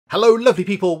Hello lovely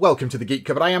people, welcome to the Geek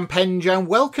Cupboard. I am Penge and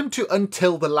welcome to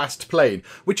Until the Last Plane,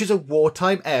 which is a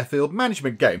wartime airfield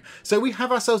management game. So we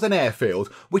have ourselves an airfield,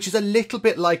 which is a little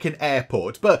bit like an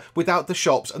airport, but without the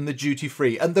shops and the duty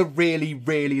free and the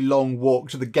really long walk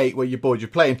to the gate where you board your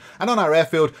plane. And on our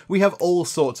airfield, we have all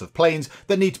sorts of planes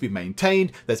that need to be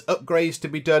maintained, there's upgrades to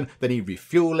be done, they need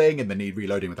refueling and they need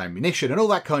reloading with ammunition and all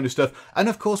that kind of stuff. And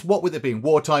of course, what with it being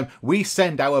wartime, we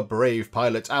send our brave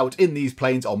pilots out in these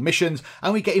planes on missions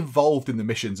and we get involved in the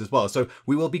missions as well. So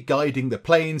we will be guiding the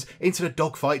planes into the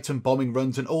dogfights and bombing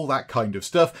runs and all that kind of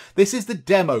stuff. This is the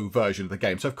demo version of the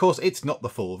game. So of course it's not the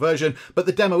full version, but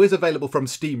the demo is available from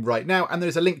Steam right now. And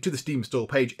there's a link to the Steam store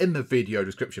page in the video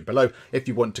description below if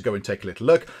you want to go and take a little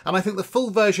look. And I think the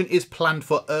full version is planned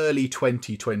for early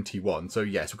 2021. So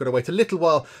yes, we've got to wait a little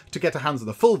while to get our hands on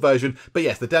the full version. But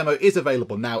yes, the demo is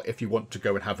available now if you want to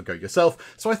go and have a go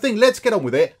yourself. So I think let's get on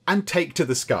with it and take to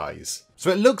the skies. So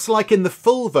it looks like in the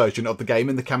full version of the game,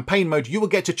 in the campaign mode, you will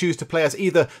get to choose to play as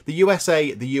either the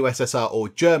USA, the USSR or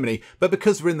Germany. But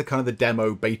because we're in the kind of the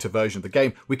demo beta version of the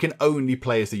game, we can only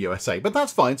play as the USA. But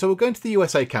that's fine. So we'll go into the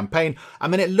USA campaign.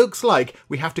 And then it looks like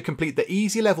we have to complete the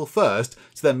easy level first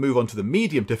to then move on to the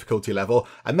medium difficulty level.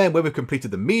 And then when we've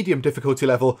completed the medium difficulty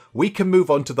level, we can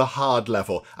move on to the hard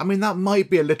level. I mean, that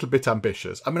might be a little bit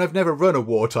ambitious. I mean, I've never run a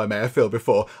wartime airfield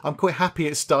before. I'm quite happy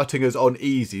it's starting us on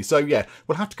easy. So yeah,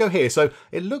 we'll have to go here. So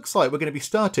it looks like we're going to be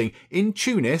starting in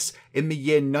Tunis in the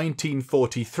year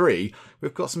 1943.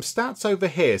 We've got some stats over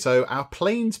here. So our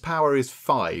plane's power is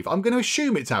 5. I'm going to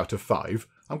assume it's out of 5.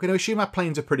 I'm going to assume our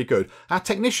planes are pretty good. Our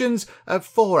technicians are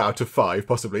 4 out of 5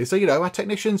 possibly. So, you know, our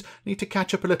technicians need to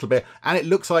catch up a little bit. And it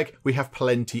looks like we have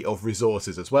plenty of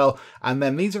resources as well. And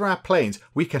then these are our planes.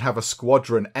 We can have a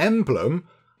squadron emblem.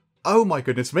 Oh my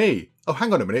goodness me. Oh,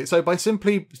 hang on a minute. So by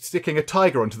simply sticking a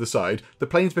tiger onto the side, the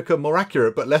planes become more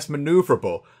accurate but less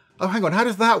manoeuvrable. Oh, hang on. How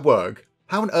does that work?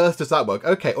 How on earth does that work?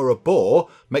 Okay, or a boar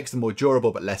makes them more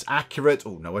durable but less accurate.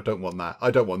 Oh, no, I don't want that.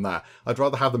 I don't want that. I'd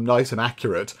rather have them nice and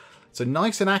accurate. So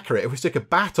nice and accurate. If we stick a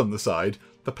bat on the side,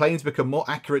 the planes become more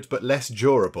accurate but less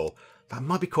durable. That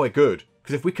might be quite good.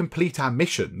 Because if we complete our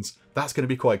missions, that's going to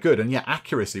be quite good. And yeah,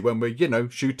 accuracy when we're, you know,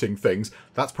 shooting things,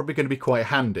 that's probably going to be quite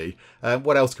handy.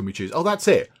 What else can we choose? Oh, that's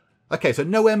it. Okay, so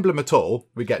no emblem at all.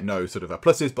 We get no sort of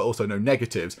pluses, but also no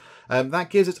negatives. That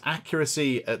gives us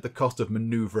accuracy at the cost of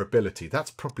manoeuvrability. That's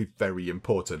probably very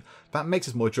important. That makes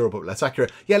us more durable, but less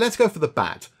accurate. Yeah, let's go for the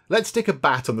bat. Let's stick a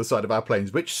bat on the side of our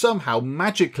planes, which somehow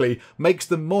magically makes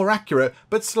them more accurate,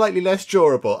 but slightly less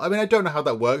durable. I mean, I don't know how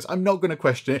that works. I'm not going to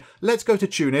question it. Let's go to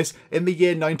Tunis in the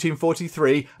year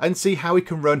 1943 and see how we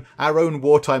can run our own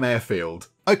wartime airfield.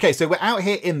 Okay, so we're out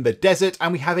here in the desert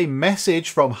and we have a message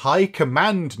from High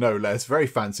Command, no less. Very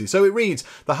fancy. So it reads,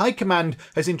 the High Command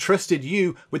has entrusted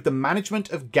you with the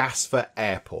management of Gasfor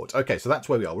Airport. Okay, so that's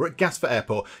where we are. We're at Gasfor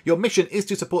Airport. Your mission is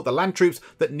to support the land troops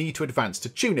that need to advance to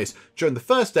Tunis. During the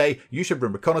first day, you should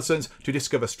run reconnaissance to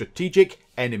discover strategic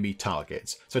enemy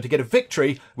targets. So to get a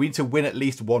victory, we need to win at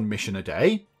least 1 mission a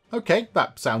day. Okay,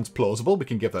 that sounds plausible. We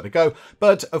can give that a go.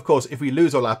 But of course, if we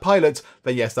lose all our pilots,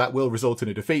 then yes, that will result in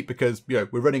a defeat because, you know,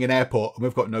 we're running an airport and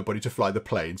we've got nobody to fly the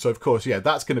plane. So of course, yeah,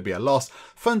 that's going to be a loss.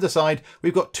 Funds aside,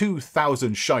 we've got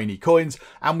 2,000 shiny coins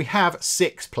and we have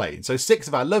 6 planes. So 6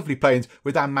 of our lovely planes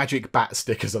with our magic bat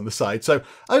stickers on the side. So,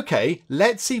 okay,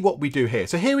 let's see what we do here.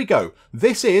 So here we go.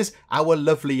 This is our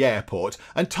lovely airport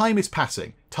and time is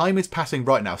passing. Time is passing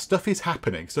right now. Stuff is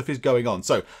happening. Stuff is going on.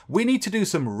 So we need to do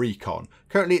some recon.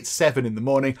 Currently it's 7 in the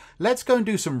morning. Let's go and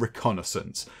do some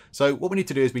reconnaissance. So what we need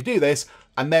to do is we do this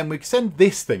and then we send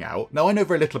this thing out. Now I know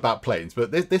very little about planes,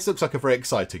 but this looks like a very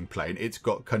exciting plane. It's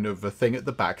got kind of a thing at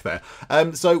the back there.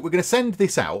 So we're going to send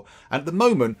this out. And at the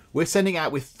moment we're sending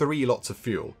out with 3 lots of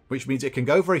fuel, which means it can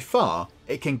go very far.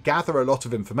 It can gather a lot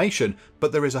of information,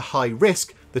 but there is a high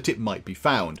risk that it might be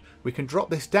found. We can drop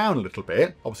this down a little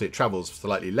bit. Obviously it travels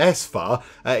slightly less far.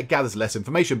 It gathers less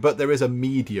information, but there is a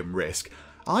medium risk.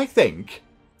 I think,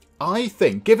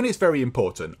 given it's very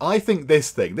important, I think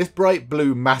this thing, this bright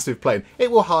blue massive plane,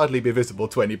 it will hardly be visible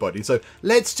to anybody. So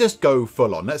let's just go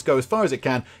full on. Let's go as far as it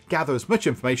can, gather as much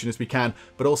information as we can,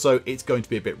 but also it's going to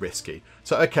be a bit risky.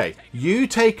 So, okay, you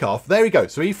take off. There we go.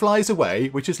 So he flies away,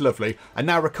 which is lovely. And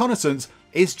now reconnaissance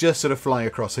is just sort of flying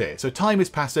across here. So time is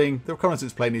passing. The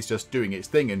reconnaissance plane is just doing its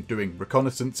thing and doing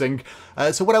reconnaissancing.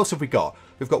 So what else have we got?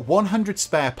 We've got 100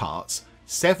 spare parts,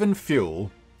 7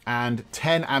 fuel, and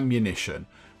 10 ammunition.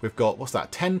 We've got, what's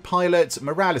that, 10 pilots.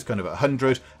 Morale is kind of at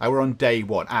 100. We're on day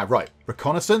 1. Ah, right.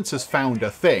 Reconnaissance has found a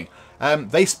thing.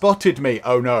 They spotted me.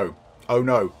 Oh, no. Oh,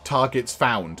 no. Targets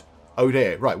found. Oh,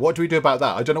 dear. Right, what do we do about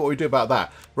that? I don't know what we do about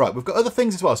that. Right, we've got other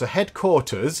things as well. So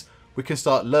headquarters, we can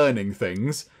start learning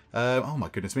things. Oh my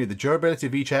goodness me, the durability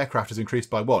of each aircraft is increased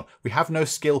by 1. We have no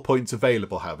skill points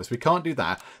available, however, so we can't do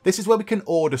that. This is where we can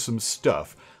order some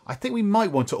stuff. I think we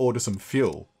might want to order some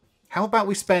fuel. How about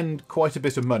we spend quite a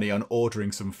bit of money on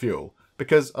ordering some fuel?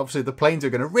 Because obviously the planes are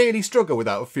going to really struggle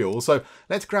without fuel, so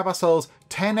let's grab ourselves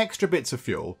 10 extra bits of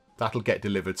fuel. That'll get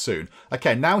delivered soon.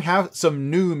 Okay, now we have some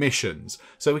new missions.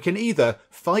 So we can either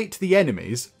fight the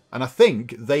enemies, and I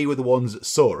think they were the ones that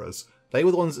saw us. They were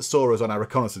the ones that saw us on our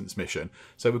reconnaissance mission.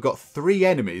 So we've got 3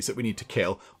 enemies that we need to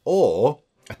kill, or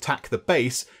attack the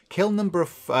base, kill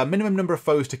minimum number of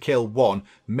foes to kill 1,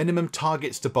 minimum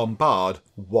targets to bombard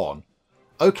 1.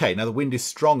 Okay, now the wind is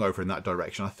strong over in that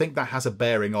direction. I think that has a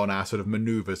bearing on our sort of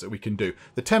manoeuvres that we can do.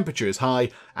 The temperature is high,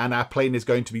 and our plane is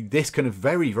going to be this kind of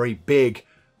very, very big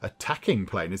attacking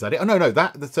plane. Is that it? Oh, no,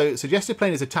 so suggested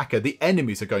plane is attacker. The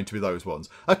enemies are going to be those ones.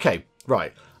 Okay,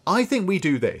 right. I think we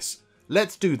do this.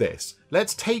 Let's do this.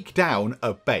 Let's take down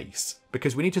a base,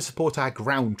 because we need to support our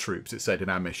ground troops, it said in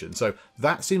our mission. So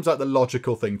that seems like the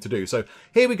logical thing to do. So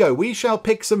here we go. We shall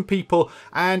pick some people,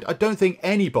 and I don't think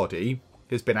anybody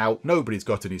has been out. Nobody's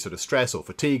got any sort of stress or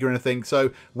fatigue or anything.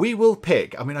 So we will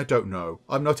pick, I mean, I don't know.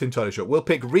 I'm not entirely sure. We'll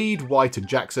pick Reed, White and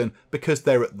Jackson because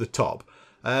they're at the top.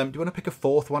 Do you want to pick a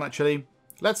 4th one, actually?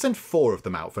 Let's send 4 of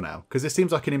them out for now, because this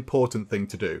seems like an important thing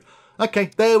to do.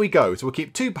 Okay, there we go. So we'll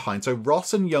keep 2 behind. So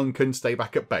Ross and Young can stay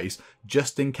back at base,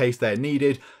 just in case they're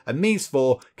needed. And these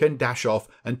 4 can dash off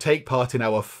and take part in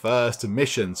our first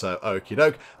mission. So, okie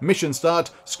doke. Mission start.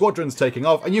 Squadron's taking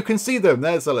off. And you can see them.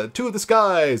 There's 2 of the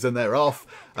skies. And they're off.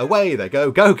 Away they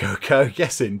go. Go, go, go.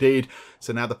 Yes, indeed.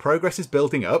 So now the progress is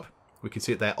building up. We can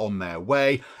see it there on their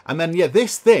way. And then, yeah,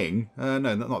 this thing... no,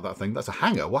 not that thing. That's a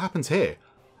hangar. What happens here?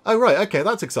 Oh, right. Okay,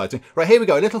 that's exciting. Right, here we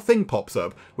go. A little thing pops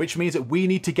up, which means that we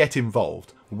need to get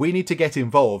involved. We need to get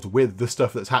involved with the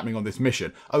stuff that's happening on this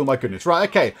mission. Oh, my goodness. Right,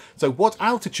 okay. So what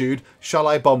altitude shall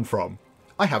I bomb from?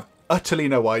 I have utterly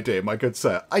no idea, my good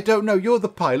sir. I don't know. You're the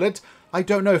pilot. I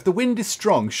don't know. If the wind is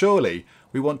strong, surely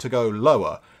we want to go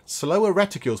lower. Slower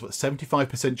reticules, but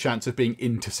 75% chance of being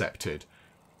intercepted.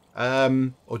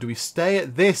 Or do we stay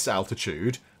at this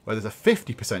altitude, where there's a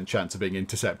 50% chance of being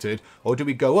intercepted? Or do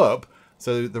we go up?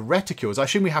 So the reticules, I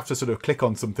assume we have to sort of click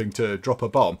on something to drop a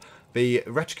bomb. The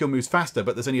reticule moves faster,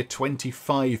 but there's only a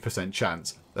 25%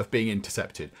 chance of being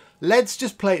intercepted. Let's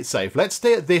just play it safe. Let's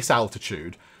stay at this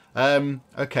altitude.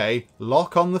 Okay,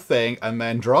 lock on the thing and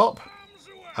then drop.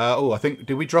 Oh, I think,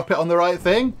 did we drop it on the right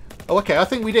thing? Oh, okay, I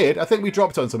think we did. I think we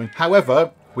dropped on something.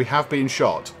 However, we have been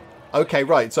shot. Okay,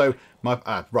 right, so,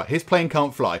 right, his plane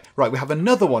can't fly. Right, we have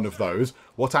another one of those.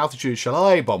 What altitude shall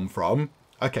I bomb from?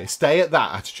 Okay, stay at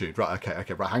that attitude. Right,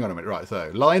 okay, right, hang on a minute. Right, so,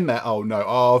 line there. Oh, no.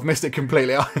 Oh, I've missed it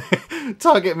completely.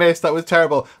 Target missed. That was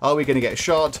terrible. Are we going to get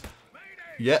shot?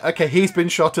 Yeah, okay, he's been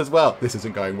shot as well. This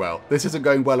isn't going well. This isn't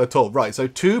going well at all. Right, so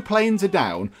 2 planes are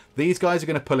down. These guys are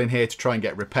going to pull in here to try and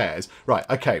get repairs. Right,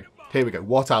 okay, here we go.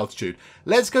 What altitude?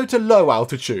 Let's go to low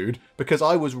altitude, because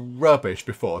I was rubbish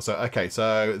before. So, okay,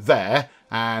 so there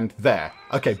and there.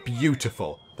 Okay,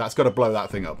 beautiful. That's got to blow that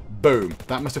thing up. Boom.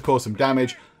 That must have caused some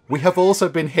damage. We have also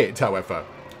been hit, however.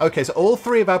 Okay, so all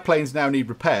 3 of our planes now need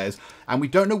repairs, and we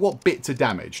don't know what bits are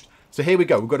damaged. So here we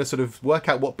go. We've got to sort of work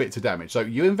out what bits are damaged. So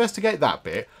you investigate that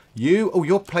bit. Oh,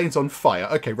 your plane's on fire.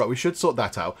 Okay, right, we should sort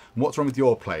that out. And what's wrong with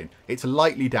your plane? It's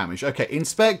lightly damaged. Okay,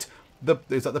 inspect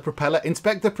is that the propeller?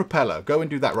 Inspect the propeller. Go and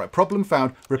do that. Right, problem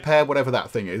found. Repair whatever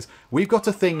that thing is. We've got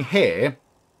a thing here.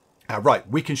 Right,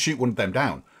 we can shoot one of them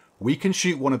down. We can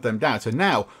shoot one of them down. So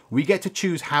now we get to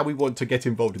choose how we want to get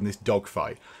involved in this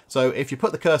dogfight. So if you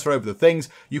put the cursor over the things,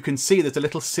 you can see there's a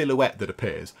little silhouette that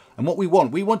appears. And what we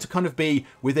want to kind of be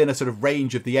within a sort of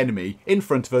range of the enemy. In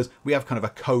front of us, we have kind of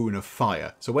a cone of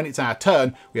fire. So when it's our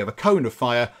turn, we have a cone of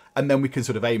fire, and then we can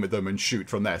sort of aim at them and shoot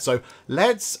from there. So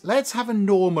let's have a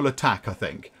normal attack, I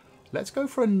think. Let's go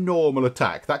for a normal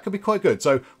attack. That could be quite good.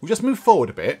 So we'll just move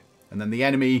forward a bit, and then the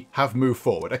enemy have moved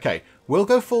forward. Okay, we'll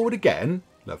go forward again.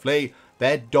 Lovely.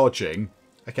 They're dodging.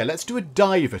 Okay, let's do a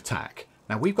dive attack.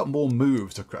 Now, we've got more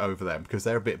moves over them because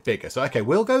they're a bit bigger. So, okay,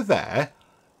 we'll go there.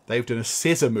 They've done a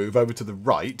scissor move over to the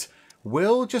right.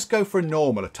 We'll just go for a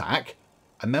normal attack.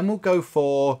 And then we'll go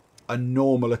for a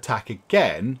normal attack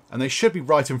again. And they should be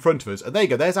right in front of us. And there you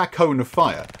go. There's our cone of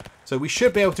fire. So we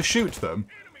should be able to shoot them.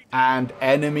 And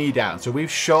enemy down. So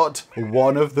we've shot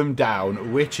one of them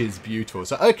down, which is beautiful.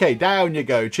 So, okay, down you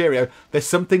go. Cheerio. There's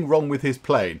something wrong with his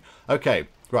plane. Okay,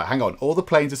 right, hang on. All the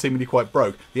planes are seemingly quite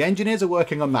broke. The engineers are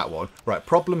working on that one. Right,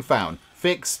 problem found.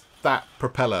 Fix that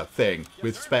propeller thing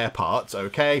with spare parts,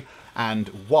 okay? And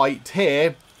White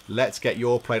here, let's get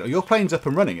your plane. Oh, your plane's up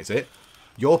and running, is it?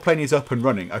 Your plane is up and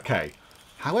running, okay.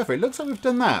 However, it looks like we've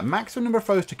done that. Maximum number of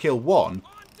foes to kill 1.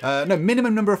 No,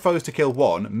 minimum number of foes to kill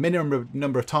 1. Minimum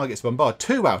number of targets to bombard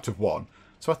 2 out of 1.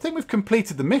 So I think we've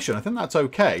completed the mission. I think that's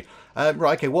okay.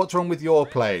 Right, okay, what's wrong with your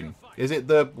plane? Is it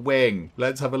the wing?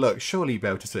 Let's have a look. Surely you'll be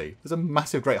able to see. There's a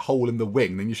massive great hole in the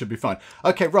wing, then you should be fine.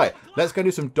 Okay, right, let's go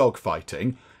do some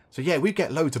dogfighting. So yeah, we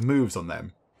get loads of moves on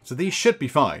them. So these should be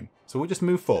fine. So we'll just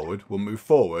move forward. We'll move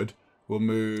forward. We'll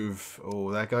move...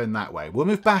 Oh, they're going that way. We'll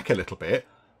move back a little bit.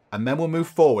 And then we'll move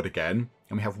forward again.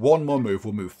 And we have one more move.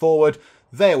 We'll move forward.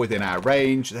 They're within our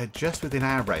range. They're just within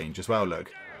our range as well,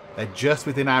 look. They're just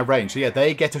within our range. So yeah,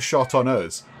 they get a shot on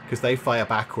us because they fire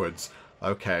backwards.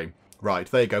 Okay, right,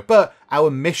 there you go. But our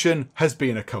mission has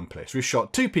been accomplished. We've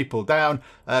shot 2 people down.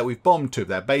 We've bombed 2 of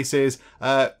their bases.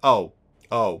 Oh,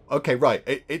 okay,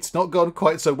 right. It's not gone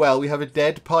quite so well. We have a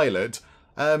dead pilot.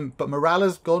 But morale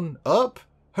has gone up.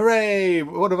 Hooray!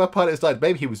 One of our pilots died.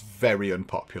 Maybe he was very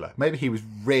unpopular. Maybe he was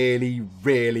really,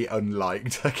 really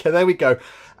unliked. Okay, there we go.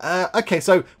 Okay,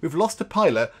 so we've lost a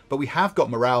pilot, but we have got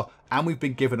morale, and we've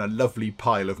been given a lovely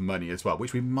pile of money as well,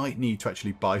 which we might need to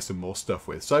actually buy some more stuff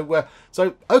with. So,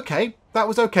 okay, that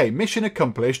was okay. Mission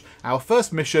accomplished. Our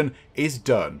first mission is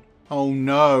done. Oh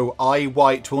no, I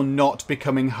White will not be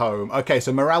coming home. Okay,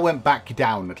 so morale went back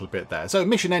down a little bit there. So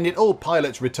mission ended, all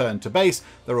pilots returned to base.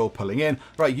 They're all pulling in.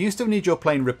 Right, you still need your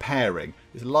plane repairing.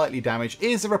 It's lightly damaged.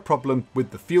 Is there a problem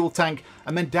with the fuel tank?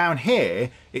 And then down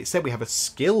here, it said we have a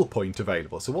skill point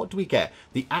available. So what do we get?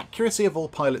 The accuracy of all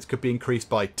pilots could be increased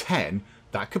by 10.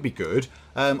 That could be good.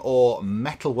 Or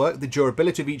metalwork, the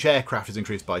durability of each aircraft is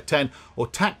increased by 10. Or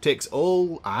tactics,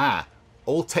 all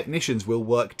technicians will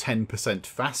work 10%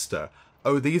 faster.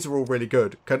 Oh, these are all really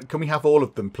good. Can we have all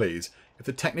of them, please? If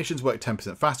the technicians work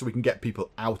 10% faster, we can get people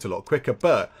out a lot quicker.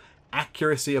 But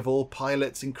accuracy of all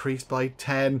pilots increased by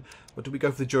 10. Or do we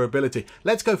go for the durability?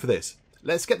 Let's go for this.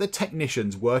 Let's get the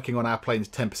technicians working on our planes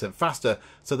 10% faster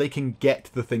so they can get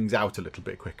the things out a little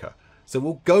bit quicker. So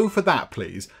we'll go for that,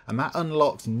 please. And that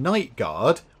unlocks Night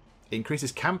Guard. It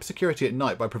increases camp security at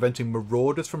night by preventing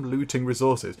marauders from looting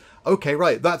resources. Okay,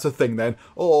 right, that's a thing then.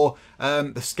 Or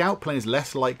the scout plane is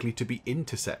less likely to be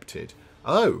intercepted.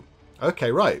 Oh,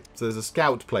 okay, right. So there's a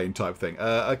scout plane type thing.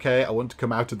 Okay, I want to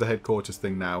come out of the headquarters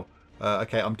thing now.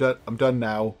 Okay, I'm done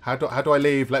now. How do I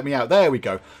leave? Let me out. There we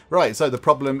go. Right, so the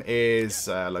problem is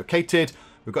located.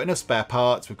 We've got enough spare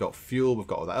parts. We've got fuel. We've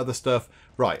got all that other stuff.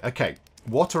 Right, okay.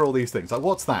 What are all these things? Like,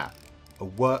 what's that? A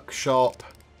workshop.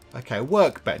 Okay, a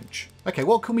workbench. Okay,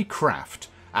 what can we craft?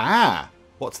 Ah,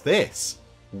 what's this?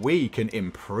 We can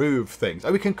improve things.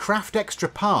 Oh, we can craft extra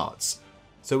parts.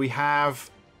 So we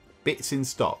have bits in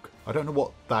stock. I don't know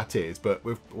what that is, but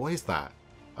what is that?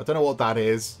 I don't know what that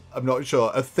is. I'm not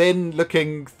sure. A thin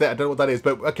looking thing. I don't know what that is,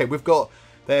 but okay, we've got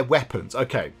their weapons.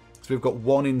 Okay, so we've got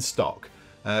 1 in stock.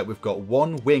 We've got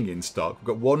 1 wing in stock. We've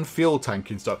got 1 fuel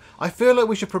tank in stock. I feel like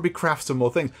we should probably craft some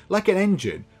more things. Like an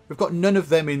engine. We've got none of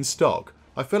them in stock.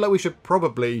 I feel like we should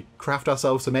probably craft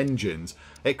ourselves some engines.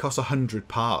 It costs 100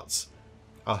 parts.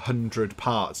 100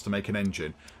 parts to make an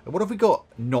engine. And what have we got?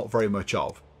 Not very much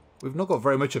of. We've not got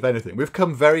very much of anything. We've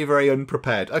come very, very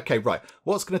unprepared. Okay, right.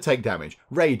 What's going to take damage?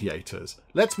 Radiators.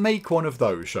 Let's make one of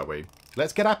those, shall we?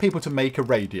 Let's get our people to make a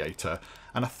radiator.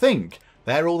 And I think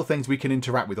they're all the things we can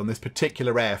interact with on this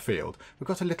particular airfield. We've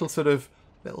got a little sort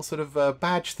of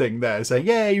badge thing there saying,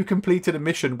 yeah, you completed a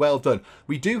mission, well done.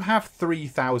 We do have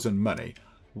 3,000 money.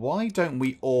 Why don't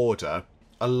we order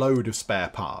a load of spare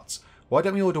parts? Why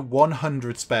don't we order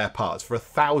 100 spare parts for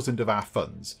 1,000 of our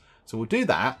funds? So we'll do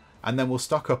that, and then we'll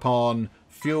stock up on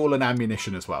fuel and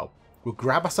ammunition as well. We'll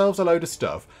grab ourselves a load of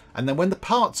stuff, and then when the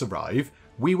parts arrive,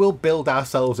 we will build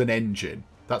ourselves an engine.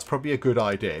 That's probably a good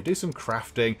idea. Do some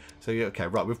crafting. So, okay,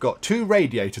 right, we've got 2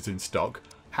 radiators in stock.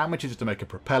 How much is it to make a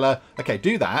propeller? Okay,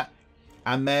 do that.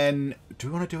 And then, do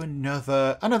we want to do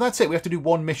another? Oh, no, that's it. We have to do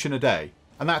 1 mission a day.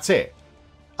 And that's it.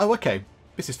 Oh, okay.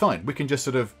 This is fine. We can just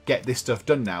sort of get this stuff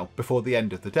done now before the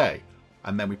end of the day.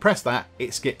 And then we press that.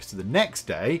 It skips to the next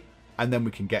day. And then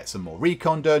we can get some more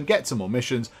recon done, get some more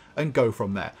missions, and go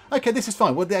from there. Okay, this is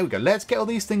fine. Well, there we go. Let's get all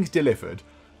these things delivered.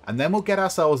 And then we'll get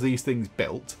ourselves these things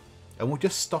built. And we'll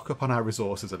just stock up on our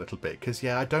resources a little bit. Because,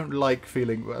 yeah, I don't like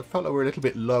feeling... I felt like we're a little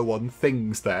bit low on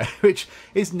things there. Which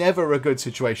is never a good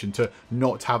situation to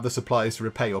not have the supplies to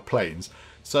repair your planes.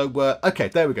 So, okay,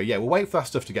 there we go. Yeah, we'll wait for that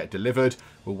stuff to get delivered.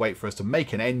 We'll wait for us to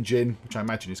make an engine, which I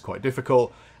imagine is quite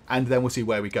difficult. And then we'll see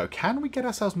where we go. Can we get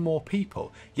ourselves more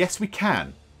people? Yes, we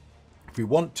can. If we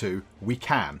want to, we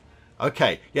can.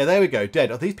 Okay, yeah, there we go.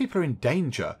 Dead. Oh, these people are in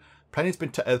danger.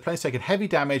 The plane's taken heavy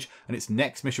damage, and its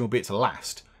next mission will be its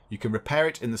last. You can repair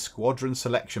it in the squadron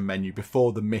selection menu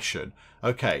before the mission.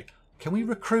 Okay, Can we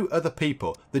recruit other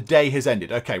people? The day has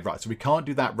ended. Okay, right, so we can't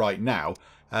do that right now.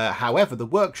 However, the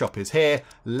workshop is here.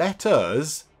 Let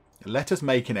us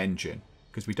make an engine,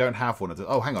 because we don't have one of them.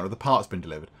 Oh, hang on, have the parts been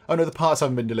delivered? Oh no, the parts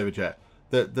haven't been delivered yet.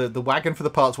 The wagon for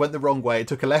the parts went the wrong way. It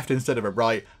took a left instead of a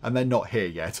right, and they're not here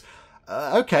yet.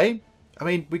 Okay. I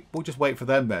mean, we'll just wait for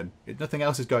them then. If nothing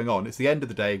else is going on, it's the end of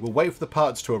the day. We'll wait for the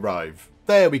parts to arrive.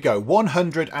 There we go.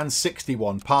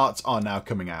 161 parts are now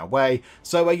coming our way.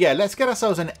 So, yeah, let's get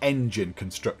ourselves an engine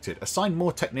constructed. Assign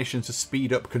more technicians to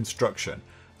speed up construction.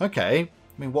 Okay.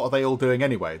 I mean, what are they all doing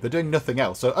anyway? They're doing nothing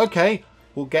else. So, okay.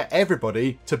 We'll get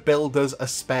everybody to build us a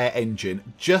spare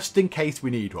engine just in case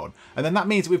we need one. And then that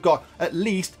means we've got at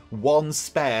least one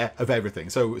spare of everything.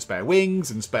 So spare wings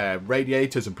and spare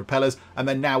radiators and propellers. And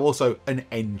then now also an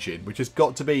engine, which has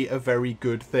got to be a very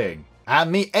good thing.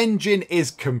 And the engine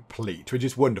is complete, which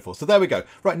is wonderful. So there we go.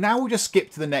 Right, now we'll just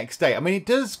skip to the next day. I mean, it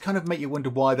does kind of make you wonder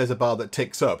why there's a bar that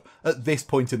ticks up at this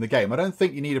point in the game. I don't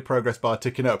think you need a progress bar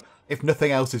ticking up if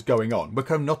nothing else is going on.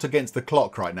 Because I'm not against the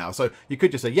clock right now. So you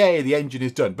could just say, yay, the engine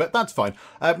is done. But that's fine.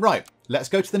 Right, let's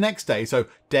go to the next day. So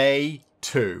day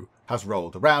 2 has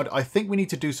rolled around. I think we need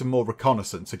to do some more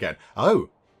reconnaissance again. Oh.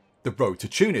 The road to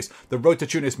Tunis. The road to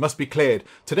Tunis must be cleared.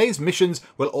 Today's missions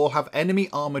will all have enemy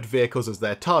armoured vehicles as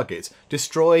their targets.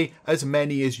 Destroy as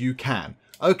many as you can.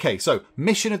 Okay, so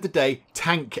mission of the day,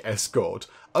 tank escort.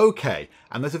 Okay,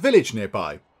 and there's a village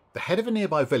nearby. The head of a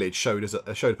nearby village showed up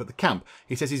at the camp.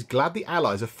 He says he's glad the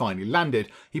Allies have finally landed.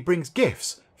 He brings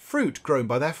gifts, fruit grown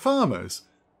by their farmers.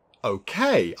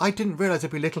 Okay, I didn't realise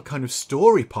there'd be little kind of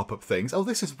story pop-up things. Oh,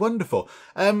 this is wonderful.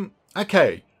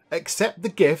 Okay. Accept the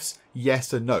gifts,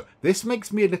 yes and no. This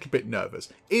makes me a little bit nervous.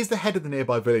 Is the head of the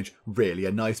nearby village really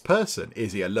a nice person?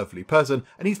 Is he a lovely person?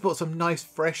 And he's brought some nice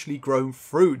freshly grown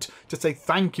fruit to say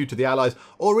thank you to the Allies?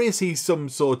 Or is he some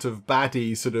sort of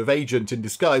baddie sort of agent in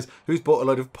disguise who's brought a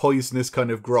load of poisonous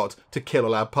kind of grot to kill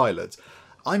all our pilots?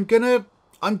 I'm gonna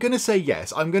say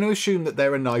yes. I'm going to assume that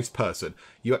they're a nice person.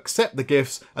 You accept the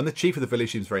gifts, and the chief of the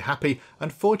village seems very happy.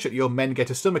 Unfortunately, your men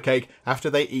get a stomachache after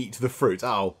they eat the fruit.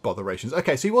 Oh, botherations.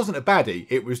 Okay, so he wasn't a baddie.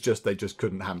 It was just they just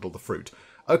couldn't handle the fruit.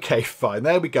 Okay, fine.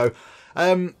 There we go.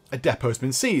 A depot's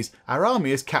been seized. Our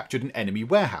army has captured an enemy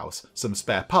warehouse. Some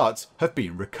spare parts have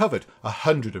been recovered.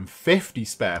 150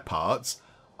 spare parts.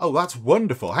 Oh, that's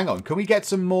wonderful. Hang on. Can we get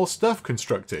some more stuff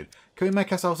constructed? Can we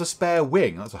make ourselves a spare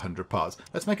wing? That's 100 parts.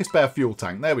 Let's make a spare fuel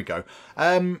tank. There we go.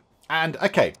 And,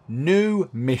 okay, new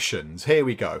missions. Here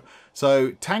we go.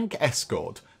 So, tank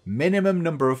escort. Minimum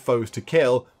number of foes to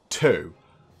kill, 2.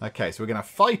 Okay, so we're going to have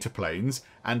fighter planes,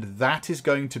 and that is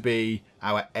going to be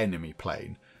our enemy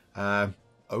plane.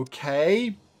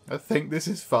 Okay, I think this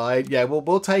is fine. Yeah,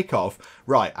 we'll take off.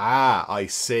 Right, I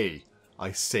see.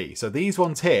 I see. So these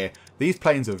ones here, these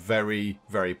planes are very,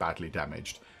 very badly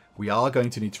damaged. We are going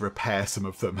to need to repair some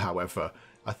of them, however.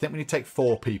 I think we need to take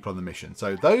 4 people on the mission.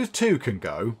 So those 2 can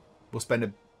go. We'll spend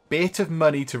a bit of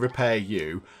money to repair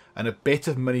you and a bit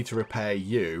of money to repair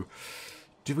you.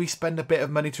 Do we spend a bit of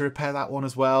money to repair that one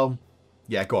as well?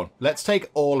 Yeah, go on. Let's take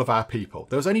all of our people.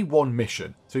 There was only 1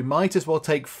 mission, so we might as well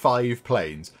take 5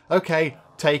 planes. Okay,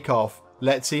 take off.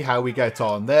 Let's see how we get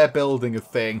on. They're building a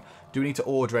thing. Do we need to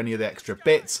order any of the extra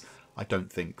bits? I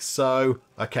don't think so.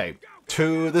 Okay,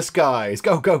 to the skies.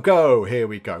 Go, go, go. Here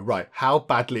we go. Right, how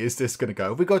badly is this going to go?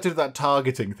 Have we got to do that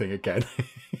targeting thing again?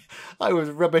 I was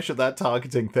rubbish at that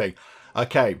targeting thing.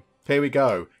 Okay, here we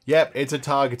go. Yep, it's a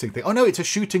targeting thing. Oh no, it's a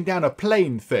shooting down a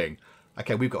plane thing.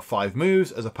 Okay, we've got 5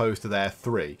 moves as opposed to their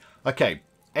 3. Okay,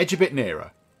 edge a bit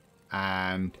nearer.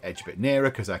 And edge a bit nearer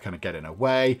because they're kind of getting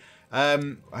away.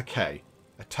 Okay.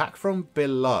 Attack from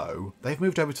below. They've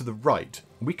moved over to the right.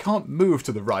 We can't move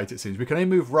to the right, it seems. We can only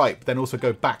move right, but then also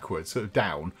go backwards, sort of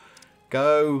down.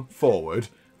 Go forward.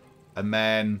 And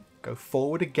then go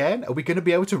forward again. Are we going to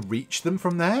be able to reach them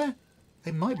from there?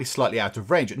 They might be slightly out of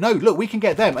range. No, look, we can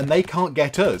get them, and they can't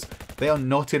get us. They are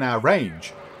not in our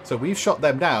range. So we've shot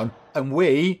them down, and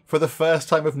we, for the first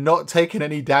time, have not taken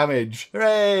any damage.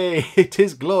 Hooray! It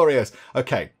is glorious.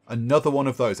 Okay, another one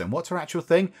of those then. What's our actual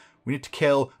thing? We need to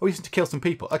kill... Oh, we need to kill some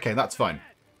people. Okay, that's fine.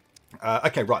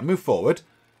 Okay, right, move forward.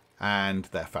 And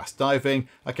they're fast diving.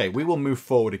 Okay, we will move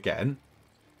forward again.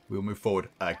 We will move forward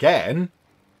again.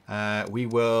 We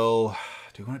will...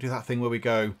 Do we want to do that thing where we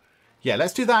go... Yeah,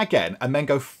 let's do that again and then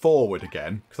go forward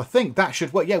again. Because I think that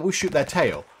should work. Yeah, we'll shoot their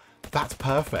tail. That's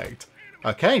perfect.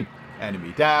 Okay,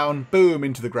 enemy down. Boom,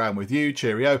 into the ground with you.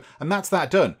 Cheerio. And that's that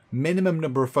done. Minimum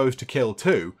number of foes to kill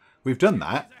 2. We've done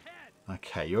that.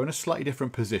 Okay, you're in a slightly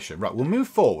different position. Right, we'll move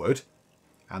forward.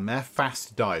 And they're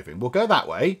fast diving. We'll go that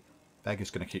way. They're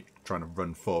just going to keep trying to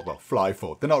run forward. Well, fly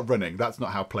forward. They're not running. That's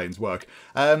not how planes work.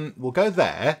 We'll go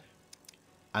there.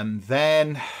 And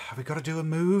then, have we got to do a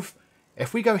move?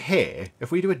 If we go here,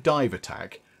 if we do a dive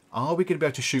attack, are we going to be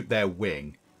able to shoot their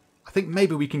wing? I think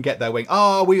maybe we can get their wing.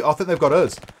 Oh, I think they've got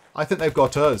us. I think they've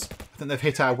got us. I think they've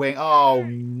hit our wing. Oh,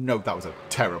 no, that was a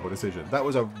terrible decision. That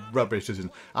was a rubbish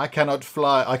decision. I cannot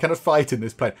fly. I cannot fight in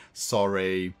this plane.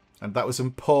 Sorry. And that was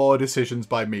some poor decisions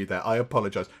by me there. I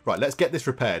apologise. Right, let's get this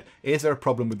repaired. Is there a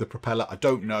problem with the propeller? I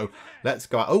don't know. Let's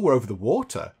go out. Oh, we're over the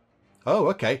water. Oh,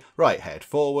 okay. Right, head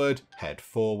forward, head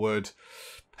forward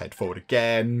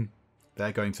again.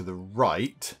 They're going to the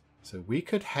right. So we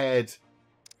could head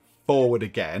forward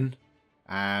again.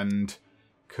 And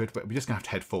we're just going to have to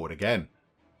head forward again.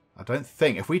 I don't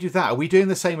think. If we do that, are we doing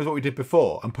the same as what we did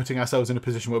before and putting ourselves in a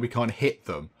position where we can't hit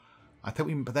them? I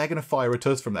think they're going to fire at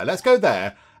us from there. Let's go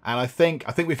there. And I think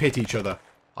we've hit each other.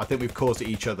 I think we've caused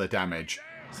each other damage.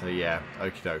 So yeah,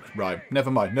 okie doke. Right, never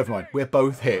mind. We're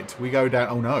both hit. We go down.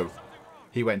 Oh no.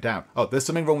 He went down. Oh, there's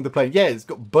something wrong with the plane. Yeah, it's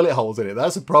got bullet holes in it.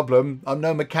 That's a problem. I'm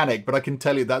no mechanic, but I can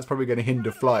tell you that's probably going to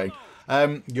hinder flying.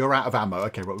 You're out of ammo.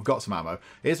 Okay, right, we've got some ammo.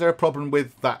 Is there a problem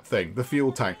with that thing? The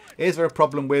fuel tank. Is there a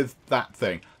problem with that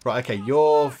thing? Right, okay,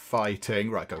 you're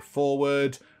fighting. Right, go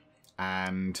forward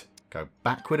and go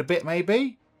backward a bit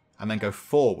maybe. And then go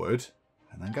forward.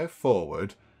 And then go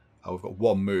forward. Oh, we've got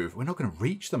one move. We're not going to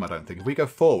reach them, I don't think. If we go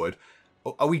forward,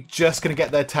 are we just going to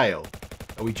get their tail?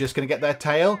 Are we just going to get their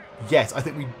tail? Yes, I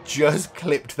think we just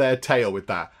clipped their tail with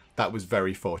that. That was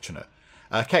very fortunate.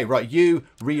 Okay, right, you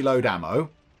reload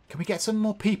ammo. Can we get some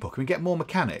more people? Can we get more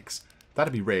mechanics?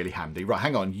 That'd be really handy. Right,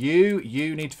 hang on. You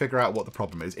need to figure out what the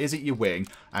problem is. Is it your wing?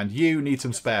 And you need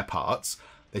some spare parts.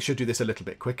 They should do this a little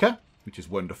bit quicker, which is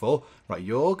wonderful. Right,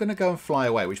 you're going to go and fly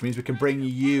away, which means we can bring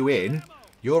you in.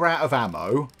 You're out of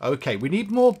ammo. Okay, we need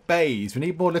more bays. We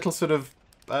need more little sort of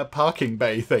parking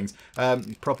bay things.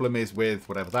 Problem is with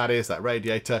whatever that is, that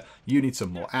radiator. You need some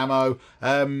more ammo.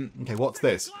 Okay, what's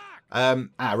this?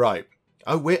 Right.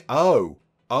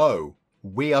 Oh,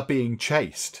 we are being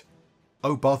chased.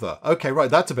 Oh, bother. Okay,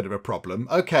 right, that's a bit of a problem.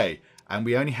 Okay, and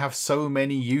we only have so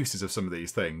many uses of some of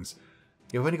these things.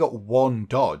 You've only got one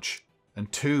dodge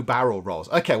and 2 barrel rolls.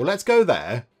 Okay, well, let's go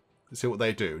there. Let's see what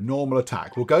they do. Normal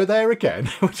attack. We'll go there again.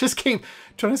 We'll just keep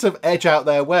trying to sort of edge out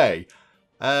their way.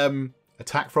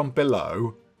 Attack from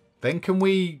below. Then can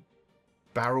we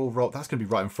barrel roll? That's going to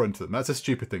be right in front of them. That's a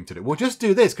stupid thing to do. We'll just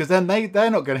do this because then they're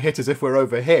not going to hit us if we're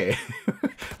over here.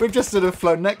 We've just sort of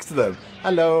flown next to them.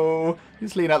 Hello.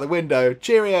 Just lean out the window.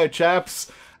 Cheerio,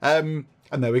 chaps. And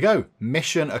there we go.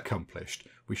 Mission accomplished.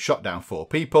 We shot down 4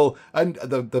 people. And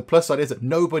the plus side is that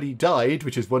nobody died,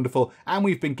 which is wonderful. And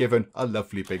we've been given a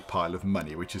lovely big pile of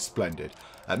money, which is splendid.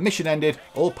 Mission ended.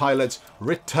 All pilots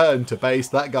returned to base.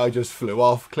 That guy just flew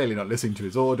off, clearly not listening to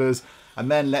his orders. And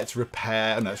then let's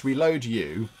repair. And let's reload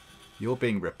you. You're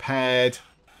being repaired.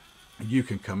 You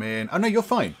can come in. Oh, no, you're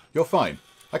fine. You're fine.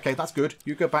 Okay, that's good.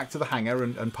 You go back to the hangar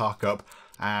and park up.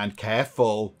 And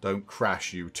careful. Don't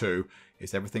crash, you two.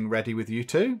 Is everything ready with you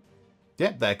two?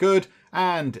 Yep, they're good.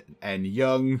 And N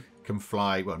Young can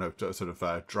fly, well, no, sort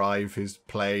of drive his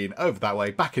plane over that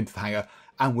way, back into the hangar,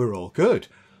 and we're all good.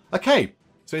 Okay,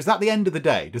 so is that the end of the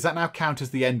day? Does that now count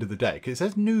as the end of the day? Because it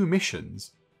says new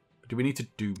missions. Do we need to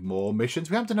do more missions?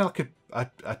 We haven't done like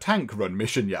a tank run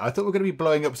mission yet. I thought we were going to be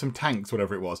blowing up some tanks,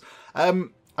 whatever it was.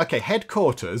 Okay,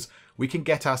 headquarters. We can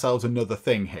get ourselves another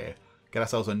thing here. Get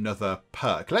ourselves another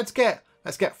perk. Let's get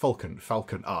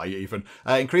Falcon Eye even.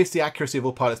 Increase the accuracy of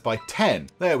all pilots by 10.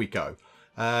 There we go.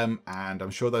 And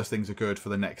I'm sure those things are good for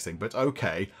the next thing. But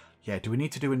okay. Yeah, do we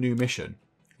need to do a new mission?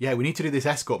 Yeah, we need to do this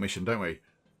escort mission, don't we?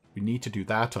 We need to do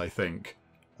that, I think.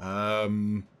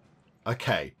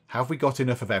 Okay. Have we got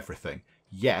enough of everything?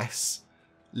 Yes.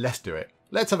 Let's do it.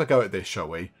 Let's have a go at this, shall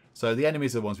we? So the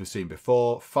enemies are the ones we've seen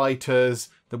before. Fighters.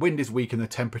 The wind is weak and the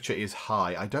temperature is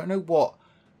high. I don't know what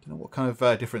kind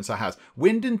of difference that has.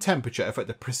 Wind and temperature affect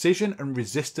the precision and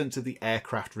resistance of the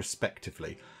aircraft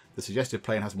respectively. The suggested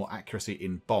plane has more accuracy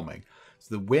in bombing.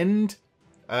 So the wind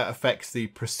affects the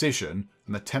precision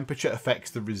and the temperature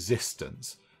affects the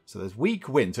resistance. So there's weak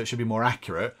wind, so it should be more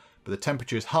accurate, but the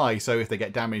temperature is high, so if they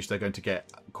get damaged, they're going to get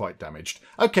quite damaged.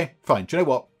 Okay, fine. Do you know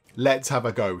what? Let's have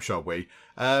a go, shall we?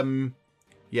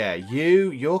 Yeah,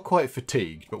 you're quite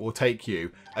fatigued, but we'll take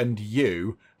you. And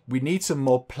you, we need some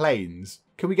more planes.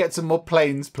 Can we get some more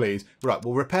planes, please? Right,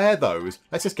 we'll repair those.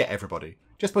 Let's just get everybody.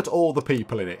 Just put all the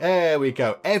people in it. There we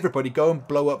go. Everybody go and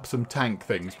blow up some tank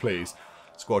things, please.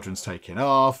 Squadron's taking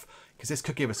off, because this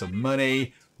could give us some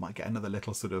money. Might get another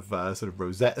little sort of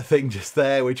Rosetta thing just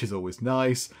there, which is always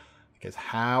nice. Because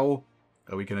how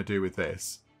are we going to do with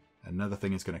this? Another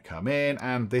thing is going to come in,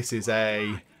 and this is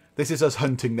us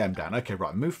hunting them down. Okay,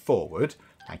 right, move forward,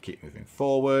 and keep moving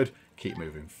forward, keep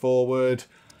moving forward.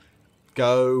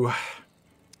 go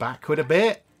backward a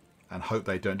bit and hope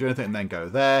they don't do anything, and then go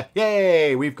there.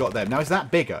 Yay, we've got them. Now, is that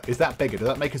bigger? Is that bigger? Does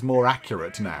that make us more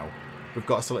accurate now? We've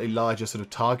got a slightly larger sort of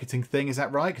targeting thing, is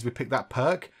that right? Because we picked that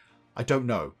perk? I don't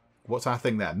know. What's our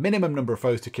thing there? Minimum number of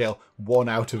foes to kill, 1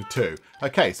 out of 2.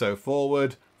 Okay, so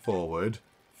forward, forward,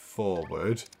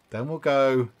 forward. Then we'll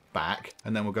go back,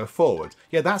 and then we'll go forward.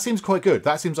 Yeah, that seems quite good.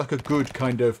 That seems like a good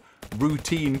kind of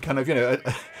routine kind of, you know,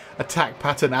 attack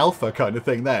pattern alpha kind of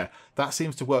thing there. That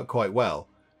seems to work quite well.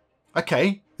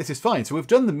 Okay, this is fine. So we've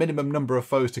done the minimum number of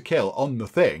foes to kill on the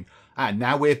thing, and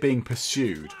now we're being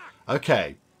pursued.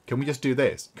 Okay, can we just do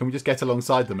this? Can we just get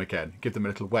alongside them again? Give them a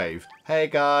little wave. Hey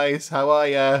guys, how are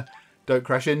ya? Don't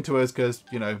crash into us because,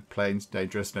 you know, plane's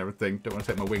dangerous and everything. Don't want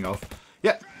to take my wing off.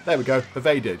 Yep, there we go.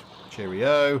 Evaded.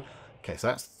 Cheerio. Okay, so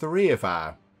that's 3 of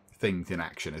our things in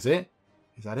action, is it?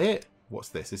 Is that it? What's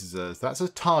this? This is that's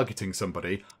us targeting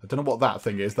somebody. I don't know what that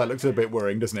thing is. That looks a bit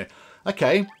worrying, doesn't it?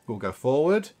 Okay, we'll go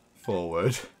forward,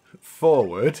 forward,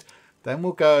 forward. Then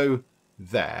we'll go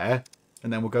there,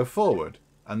 and then we'll go forward.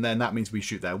 And then that means we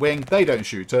shoot their wing. They don't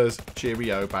shoot us.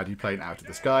 Cheerio, baddie plane out of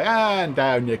the sky. And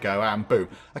down you go, and boom.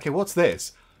 Okay, what's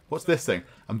this? What's this thing?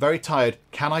 I'm very tired.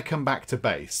 Can I come back to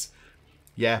base?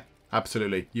 Yeah,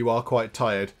 absolutely. You are quite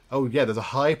tired. Oh, yeah, there's a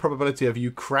high probability of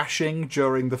you crashing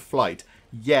during the flight.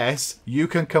 Yes, you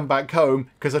can come back home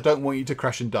because I don't want you to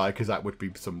crash and die because that would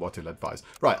be somewhat ill-advised.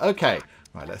 Right, okay.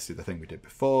 Right, let's do the thing we did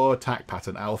before. Attack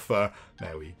pattern alpha.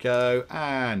 There we go.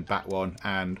 And back one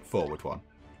and forward one.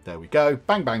 There we go.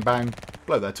 Bang, bang, bang.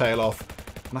 Blow their tail off.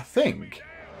 And I think...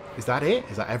 Is that it?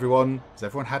 Is that everyone? Has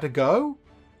everyone had a go?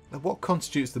 Now, what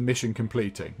constitutes the mission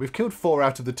completing? We've killed 4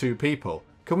 out of the 2 people.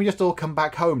 Can we just all come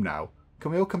back home now?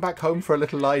 Can we all come back home for a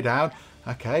little lie down?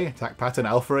 Okay, attack pattern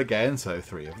alpha again, so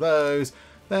 3 of those.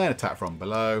 Then attack from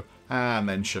below, and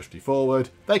then shifty forward.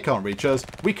 They can't reach us.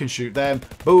 We can shoot them.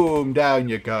 Boom, down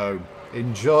you go.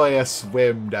 Enjoy a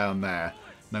swim down there.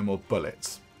 No more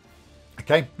bullets.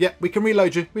 Okay, yeah, we can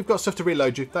reload you. We've got stuff to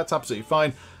reload you. That's absolutely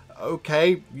fine.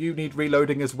 Okay, you need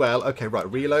reloading as well. Okay,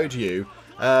 right, reload you.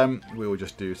 We will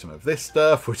just do some of this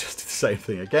stuff. We'll just do the same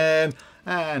thing again.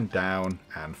 And down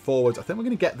and forwards. I think we're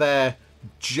going to get there.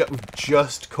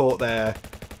 Just caught their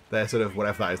sort of,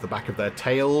 whatever that is, the back of their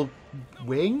tail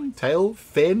wing? Tail?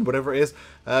 Fin? Whatever it is.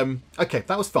 Okay,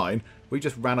 that was fine. We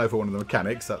just ran over one of the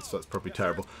mechanics. That's probably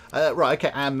terrible. Right,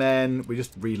 okay, and then we're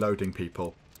just reloading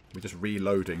people. We're just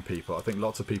reloading people. I think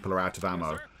lots of people are out of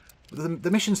ammo.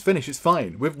 The mission's finished. It's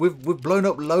fine. We've blown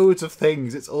up loads of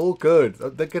things. It's all good.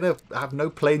 They're going to have no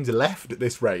planes left at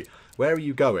this rate. Where are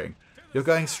you going? You're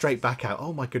going straight back out.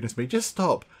 Oh my goodness me. Just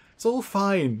stop. It's all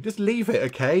fine. Just leave it,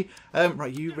 okay?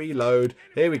 Right, you reload.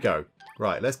 Here we go.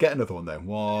 Right, let's get another one then.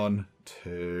 1,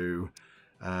 2.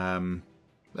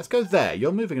 Let's go there.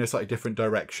 You're moving in a slightly different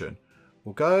direction.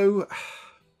 We'll go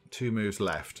 2 moves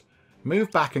left.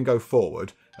 Move back and go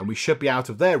forward. And we should be out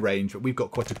of their range, but we've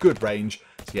got quite a good range.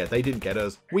 So yeah, they didn't get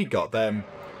us. We got them.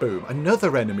 Boom.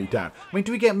 Another enemy down. I mean,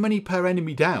 do we get money per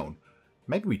enemy down?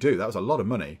 Maybe we do. That was a lot of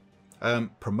money.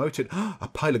 Promoted. A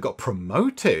pilot got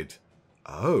promoted.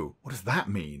 Oh, what does that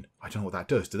mean? I don't know what that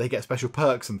does. Do they get special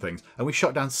perks and things? And we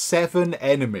shot down 7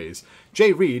 enemies.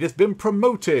 Jay Reed has been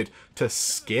promoted to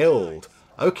skilled.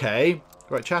 Okay.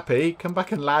 Right, chappy, come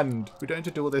back and land. We don't need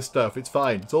to do all this stuff. It's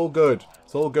fine. It's all good.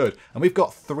 It's all good. And we've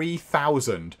got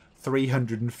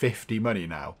 3,350 money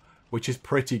now, which is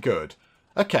pretty good.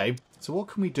 Okay, so what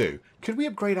can we do? Could we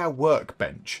upgrade our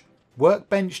workbench?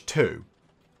 Workbench 2.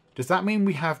 Does that mean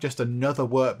we have just another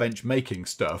workbench making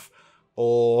stuff?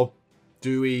 Or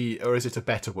is it a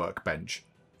better workbench?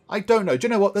 I don't know. Do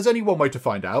you know what? There's only one way to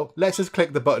find out. Let's just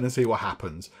click the button and see what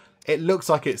happens. It looks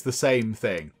like it's the same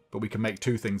thing, but we can make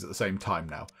 2 things at the same time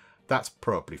now. That's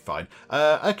probably fine.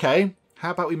 Okay,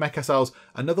 how about we make ourselves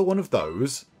another one of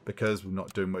those, because we're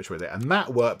not doing much with it. And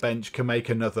that workbench can make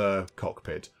another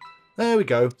cockpit. There we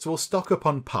go. So we'll stock up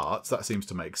on parts. That seems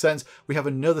to make sense. We have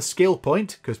another skill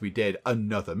point, because we did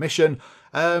another mission.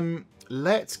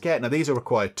 Let's get... Now, these are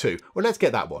required too. Well, let's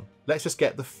get that one. Let's just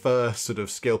get the first sort of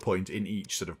skill point in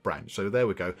each sort of branch. So there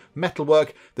we go.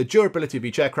 Metalwork. The durability of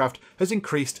each aircraft has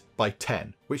increased by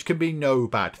 10, which can be no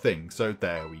bad thing. So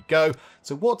there we go.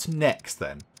 So what's next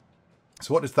then?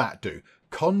 So what does that do?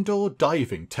 Condor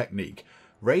diving technique.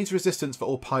 Raise resistance for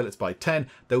all pilots by 10.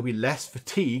 They will be less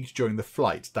fatigued during the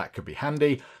flight. That could be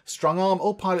handy. Strong arm.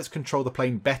 All pilots control the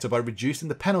plane better by reducing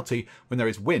the penalty when there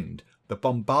is wind. The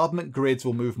bombardment grids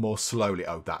will move more slowly.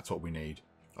 Oh, that's what we need.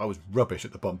 I was rubbish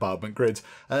at the bombardment grids.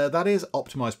 That is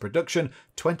optimised production.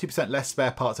 20% less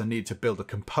spare parts are needed to build a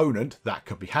component. That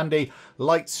could be handy.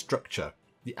 Light structure.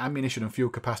 The ammunition and fuel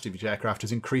capacity of each aircraft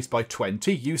is increased by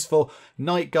 20. Useful.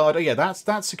 Night guard. Oh yeah, that's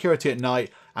security at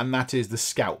night, and that is the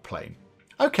scout plane.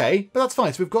 Okay, but that's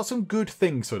fine. So we've got some good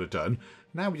things sort of done.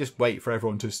 Now we just wait for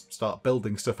everyone to start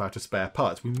building stuff out of spare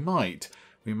parts. We might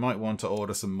want to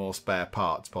order some more spare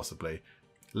parts, possibly.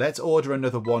 Let's order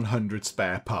another 100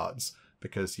 spare parts.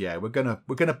 Because, yeah, we're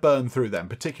gonna burn through them,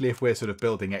 particularly if we're sort of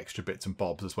building extra bits and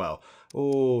bobs as well.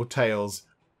 Oh, tails.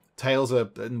 Tails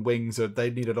and wings, they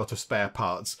need a lot of spare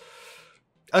parts.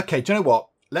 Okay, do you know what?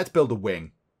 Let's build a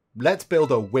wing. Let's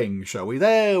build a wing, shall we?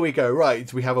 There we go.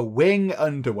 Right, we have a wing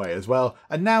underway as well.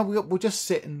 And now we'll just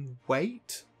sit and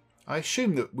wait. I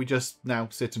assume that we just now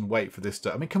sit and wait for this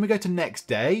stuff. I mean, can we go to next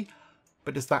day?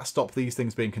 But does that stop these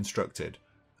things being constructed?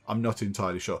 I'm not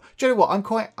entirely sure. Do you know what?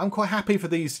 I'm quite happy for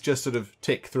these just sort of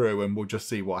tick through and we'll just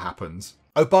see what happens.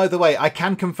 Oh, by the way, I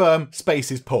can confirm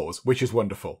space is pause, which is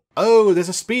wonderful. Oh, there's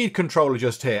a speed controller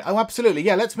just here. Oh, absolutely.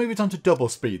 Yeah, let's move it on to double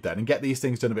speed then and get these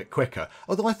things done a bit quicker.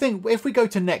 Although I think if we go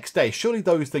to next day, surely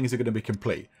those things are going to be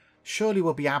complete. Surely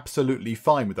we'll be absolutely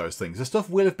fine with those things. The stuff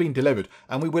will have been delivered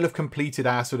and we will have completed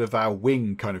our sort of our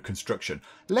wing kind of construction.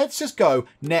 Let's just go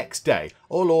next day.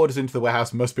 All orders into the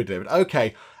warehouse must be delivered.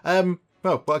 Okay,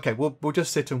 well, okay, we'll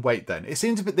just sit and wait then. It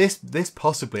seems a bit this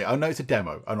possibly. I know it's a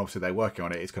demo, and obviously they're working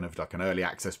on it. It's kind of like an early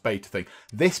access beta thing.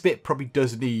 This bit probably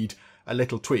does need a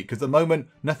little tweak because at the moment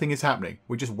nothing is happening.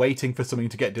 We're just waiting for something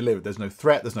to get delivered. There's no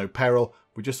threat. There's no peril.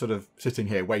 We're just sort of sitting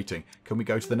here waiting. Can we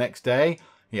go to the next day?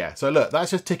 Yeah. So look, that's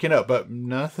just ticking up, but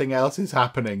nothing else is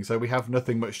happening. So we have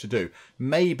nothing much to do.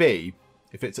 Maybe.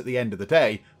 If it's at the end of the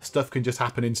day, stuff can just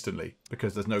happen instantly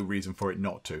because there's no reason for it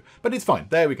not to. But it's fine.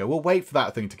 There we go. We'll wait for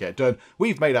that thing to get done.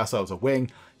 We've made ourselves a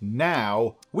wing.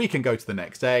 Now we can go to the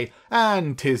next day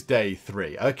and 'tis day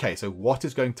 3. Okay, so what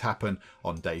is going to happen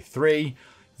on day 3?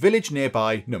 Village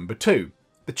nearby number 2.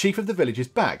 The chief of the village is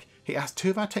back. He asked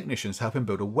 2 of our technicians to help him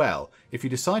build a well. If you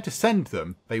decide to send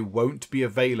them, they won't be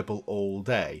available all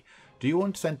day. Do you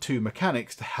want to send 2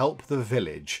 mechanics to help the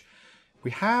village?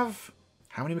 We have...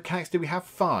 How many mechanics do we have?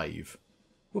 5.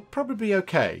 We'll probably be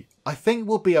okay. I think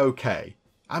we'll be okay.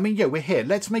 I mean, yeah, we're here.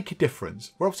 Let's make a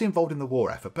difference. We're obviously involved in the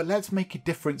war effort, but let's make a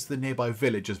difference to the nearby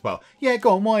village as well. Yeah,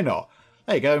 go on, why not?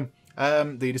 There you go.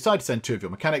 They decide to send 2 of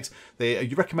your mechanics.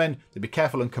 You recommend they be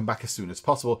careful and come back as soon as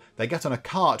possible. They get on a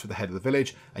cart with the head of the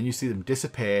village, and you see them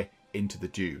disappear into the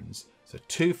dunes. So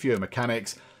 2 fewer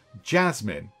mechanics.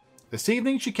 Jasmine. This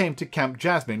evening she came to Camp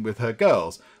Jasmine with her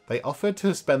girls. They offered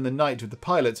to spend the night with the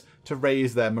pilots to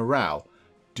raise their morale.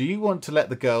 Do you want to let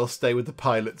the girls stay with the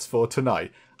pilots for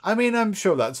tonight? I mean, I'm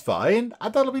sure that's fine.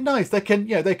 That'll be nice. They can,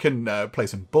 they can play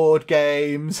some board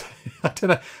games. I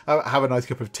don't know, have a nice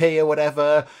cup of tea or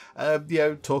whatever.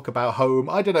 Talk about home.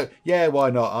 I don't know. Yeah, why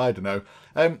not? I don't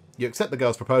know. You accept the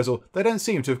girls' proposal. They don't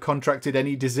seem to have contracted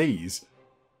any disease.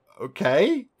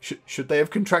 Okay, should they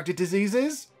have contracted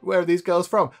diseases? Where are these girls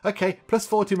from? Okay, plus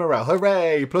 40 morale.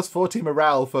 Hooray! Plus 40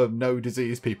 morale for no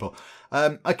disease people.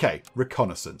 Okay,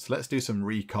 reconnaissance. Let's do some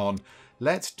recon.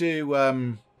 Let's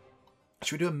do...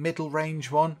 should we do a middle range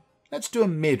one? Let's do a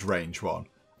mid-range one.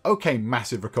 Okay,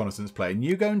 massive reconnaissance plane.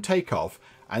 You go and take off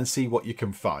and see what you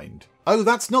can find. Oh,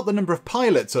 that's not the number of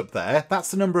pilots up there.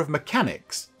 That's the number of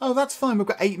mechanics. Oh, that's fine. We've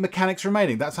got 8 mechanics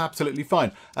remaining. That's absolutely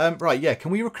fine. Right, yeah, can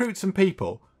we recruit some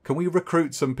people? Can we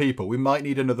recruit some people? We might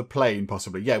need another plane,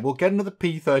 possibly. Yeah, we'll get another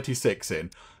P-36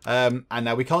 in. And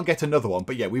now we can't get another one.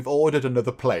 But yeah, we've ordered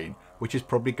another plane, which is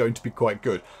probably going to be quite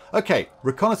good. Okay,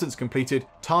 reconnaissance completed.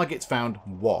 Targets found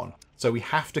 1. So we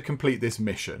have to complete this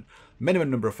mission. Minimum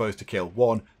number of foes to kill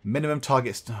 1. Minimum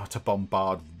targets to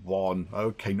bombard 1.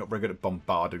 Okay, not very good at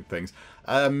bombarding things.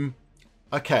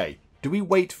 Okay. Do we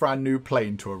wait for our new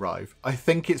plane to arrive? I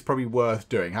think it's probably worth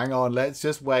doing. Hang on, let's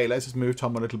just wait. Let's just move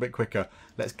Tom a little bit quicker.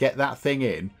 Let's get that thing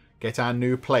in. Get our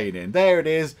new plane in. There it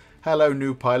is. Hello,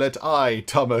 new pilot. I,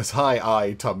 Thomas. Hi,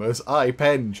 I, Thomas. I,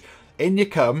 Penge. In you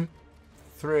come.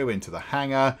 Through into the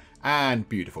hangar. And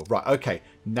beautiful. Right, okay.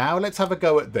 Now let's have a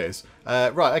go at this.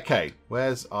 Right, okay.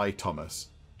 Where's I, Thomas?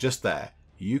 Just there.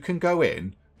 You can go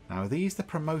in. Now, are these the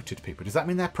promoted people? Does that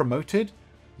mean they're promoted?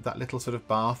 That little sort of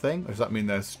bar thing? Or does that mean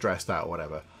they're stressed out or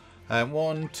whatever?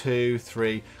 1, 2,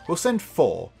 3. We'll send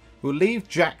 4. We'll leave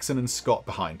Jackson and Scott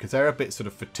behind because they're a bit sort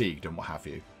of fatigued and what have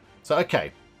you. So,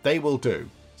 okay. They will do.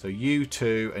 So, you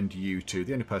 2 and you 2.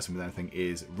 The only person with anything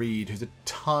is Reed, who's a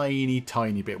tiny,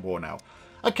 tiny bit worn out.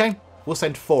 Okay. We'll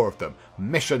send 4 of them.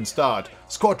 Mission start.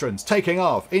 Squadrons taking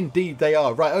off. Indeed they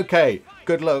are. Right, okay.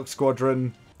 Good luck,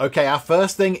 squadron. Okay, our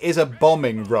first thing is a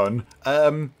bombing run.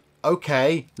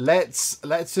 Okay, let's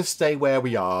just stay where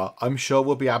we are. I'm sure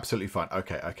we'll be absolutely fine.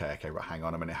 Okay. Right, hang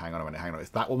on a minute. It's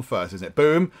that one first, isn't it?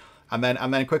 Boom. And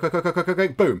then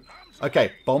quick, boom.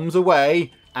 Okay, bombs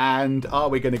away. And are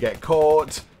we going to get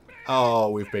caught? Oh,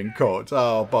 we've been caught.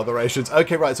 Oh, botherations.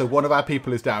 Okay, right, so one of our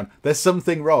people is down. There's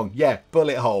something wrong. Yeah,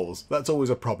 bullet holes. That's always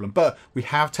a problem. But we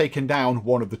have taken down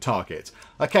one of the targets.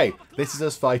 Okay, this is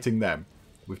us fighting them.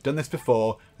 We've done this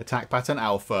before. Attack pattern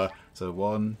alpha. So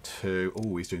 1, 2.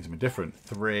 Oh, he's doing something different.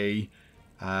 3.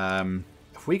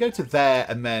 If we go to there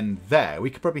and then there, we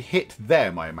could probably hit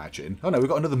them, I imagine. Oh, no, we've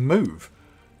got another move.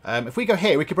 If we go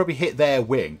here, we could probably hit their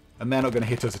wing. And they're not going to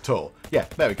hit us at all. Yeah,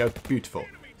 there we go. Beautiful.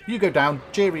 You go down.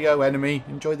 Cheerio, enemy.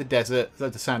 Enjoy the desert.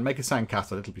 The sand. Make a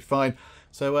sandcastle. It'll be fine.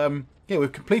 So, yeah,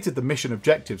 we've completed the mission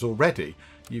objectives already.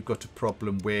 You've got a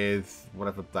problem with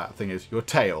whatever that thing is. Your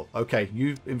tail. Okay,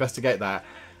 you investigate that.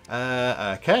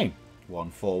 Okay.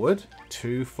 1 forward.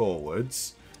 2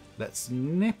 forwards. Let's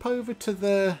nip over to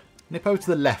the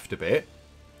left a bit.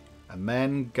 And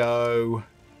then go...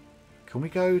 Can we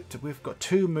go to... We've got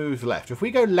 2 moves left. If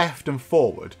we go left and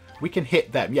forward, we can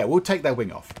hit them. Yeah, we'll take their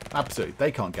wing off. Absolutely.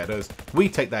 They can't get us. We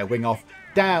take their wing off.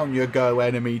 Down you go,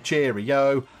 enemy.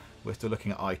 Cheerio. We're still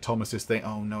looking at I. Thomas's thing.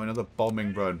 Oh, no, another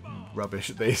bombing run. Rubbish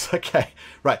at these. Okay.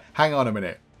 Right, hang on a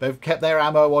minute. They've kept their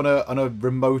ammo on a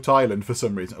remote island for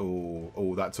some reason.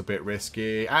 Oh, that's a bit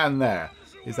risky. And there.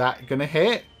 Is that going to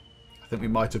hit? I think we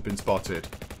might have been spotted.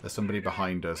 There's somebody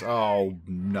behind us. Oh,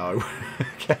 no.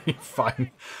 Okay, fine.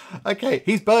 Okay,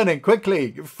 he's burning.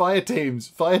 Quickly. Fire teams.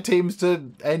 Fire teams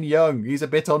to N Young. He's a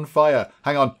bit on fire.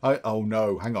 Hang on. Oh,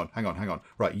 no. Hang on.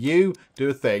 Right, you do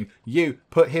a thing. You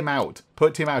put him out.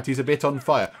 Put him out. He's a bit on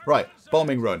fire. Right,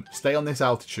 bombing run. Stay on this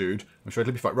altitude. I'm sure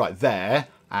it'll be fine. Right, there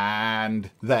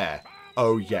and there.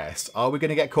 Oh, yes. Are we going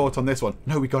to get caught on this one?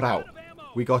 No, we got out.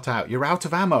 We got out. You're out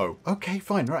of ammo. Okay,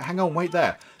 fine. Right, hang on. Wait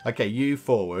there. Okay, you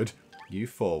forward. You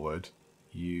forward.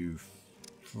 You...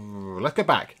 Let's go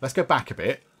back. Let's go back a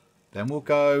bit. Then we'll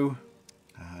go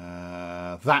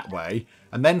that way.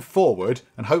 And then forward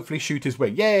and hopefully shoot his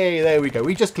wing. Yay, there we go.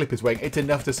 We just clip his wing. It's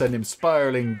enough to send him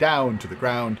spiraling down to the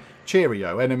ground.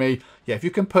 Cheerio, enemy. Yeah, if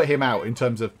you can put him out in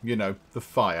terms of, you know, the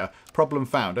fire. Problem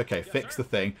found. Okay, fix the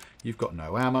thing. You've got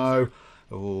no ammo.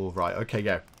 Oh, right. Okay,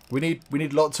 yeah. We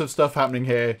need lots of stuff happening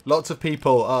here. Lots of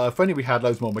people. If only we had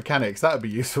loads more mechanics, that would be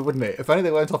useful, wouldn't it? If only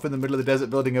they weren't off in the middle of the desert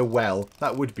building a well,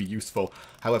 that would be useful.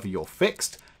 However, you're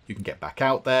fixed. You can get back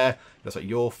out there. Looks like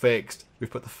you're fixed. We've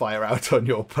put the fire out on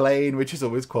your plane, which is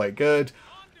always quite good.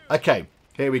 Okay,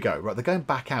 here we go. Right, they're going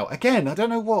back out. Again, I don't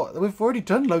know what. We've already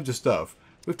done loads of stuff.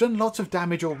 We've done lots of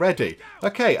damage already.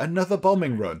 Okay, another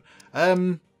bombing run.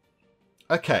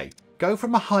 Okay, go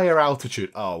from a higher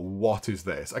altitude. Oh, what is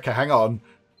this? Okay, hang on.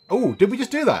 Oh, did we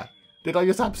just do that? Did I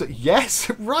just absolutely... Yes,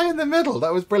 right in the middle.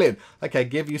 That was brilliant. Okay,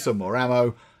 give you some more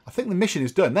ammo. I think the mission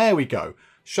is done. There we go.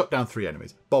 Shot down 3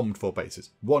 enemies. Bombed 4 bases.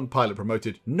 1 pilot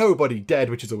promoted. Nobody dead,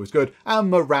 which is always good. And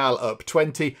morale up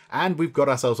 20. And we've got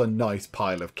ourselves a nice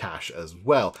pile of cash as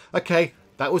well. Okay,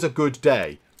 that was a good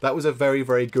day. That was a very,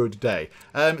 very good day.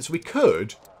 So we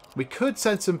could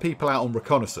send some people out on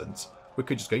reconnaissance. We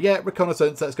could just go, yeah,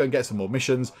 reconnaissance. Let's go and get some more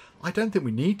missions. I don't think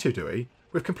we need to, do we?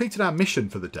 We've completed our mission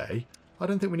for the day. I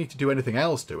don't think we need to do anything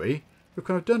else, do we? We've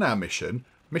kind of done our mission.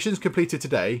 Missions completed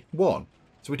today, 1.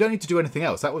 So we don't need to do anything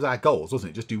else. That was our goals,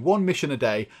 wasn't it? Just do 1 mission a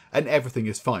day and everything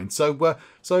is fine. So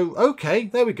okay,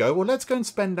 there we go. Well, let's go and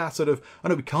spend our sort of... Oh,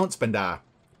 no, we can't spend our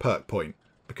perk point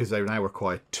because they now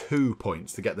require 2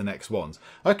 points to get the next ones.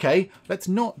 Okay, let's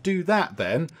not do that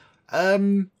then.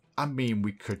 I mean,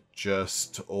 we could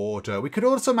just order... We could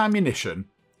order some ammunition.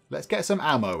 Let's get some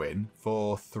ammo in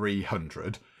for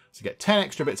 300. So get 10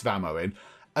 extra bits of ammo in.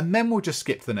 And then we'll just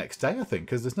skip to the next day, I think,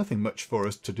 because there's nothing much for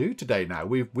us to do today now.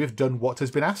 We've done what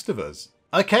has been asked of us.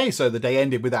 Okay, so the day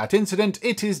ended without incident.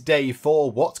 It is day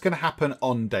 4. What's going to happen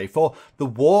on day 4? The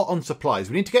war on supplies.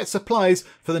 We need to get supplies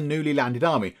for the newly landed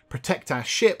army, protect our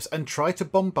ships, and try to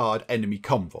bombard enemy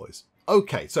convoys.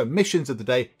 Okay, so missions of the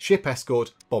day, ship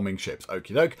escort, bombing ships,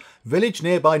 okie doke. Village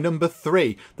nearby number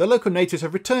 3. The local natives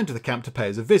have returned to the camp to pay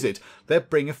us a visit. They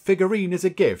bring a figurine as a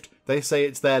gift. They say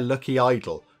it's their lucky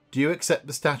idol. Do you accept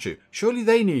the statue? Surely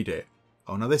they need it.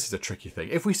 Oh, now this is a tricky thing.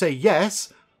 If we say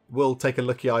yes, we'll take a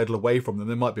lucky idol away from them.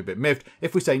 They might be a bit miffed.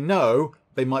 If we say no,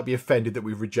 they might be offended that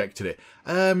we've rejected it.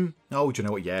 Oh, do you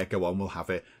know what? Yeah, go on, we'll have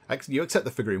it. You accept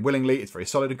the figurine willingly. It's very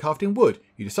solid and carved in wood.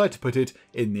 You decide to put it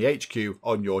in the HQ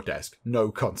on your desk. No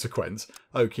consequence.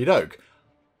 Okie doke.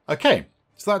 Okay,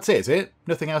 so that's it, is it?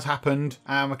 Nothing else happened.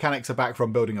 Our mechanics are back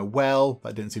from building a well.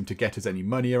 That didn't seem to get us any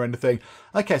money or anything.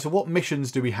 Okay, so what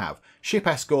missions do we have? Ship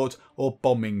escort or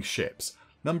bombing ships?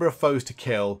 Number of foes to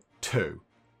kill, 2.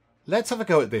 let's have a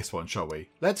go at this one, shall we?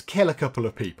 Let's kill a couple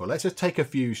of people. Let's just take a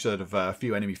few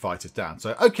few enemy fighters down.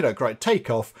 So, okay, right, take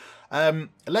off.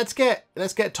 Let's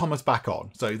get Thomas back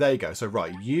on. So there you go. So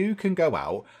right, you can go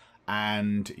out,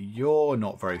 and you're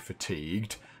not very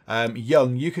fatigued.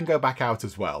 Young, you can go back out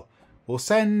as well. We'll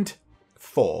send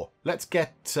 4. Let's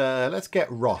get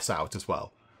Ross out as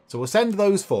well. So we'll send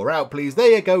those 4 out, please.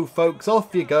 There you go, folks.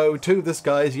 Off you go to the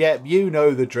skies. Yep, you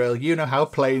know the drill. You know how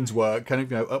planes work. Kind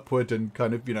of, upward and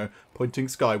kind of, pointing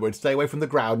skyward. Stay away from the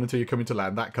ground until you're coming to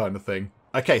land, that kind of thing.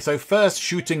 Okay, so first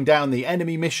shooting down the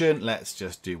enemy mission. Let's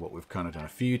just do what we've kind of done a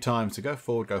few times. So go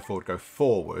forward, go forward, go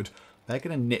forward. They're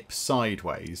going to nip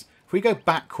sideways. If we go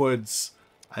backwards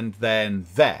and then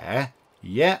there...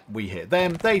 yeah, we hit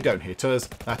them. They don't hit us.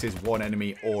 That is 1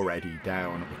 enemy already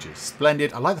down, which is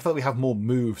splendid. I like the fact that we have more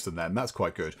moves than them. That's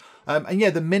quite good. And yeah,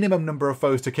 the minimum number of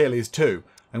foes to kill is 2.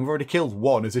 And we've already killed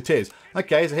 1 as it is.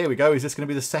 Okay, so here we go. Is this going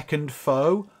to be the second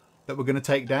foe that we're going to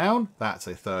take down? That's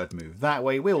a 3rd move that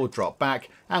way. We'll drop back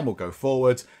and we'll go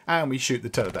forwards. And we shoot the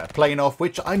tail of their plane off,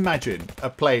 which I imagine a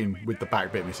plane with the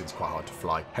back bit missing is quite hard to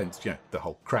fly. Hence, the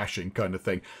whole crashing kind of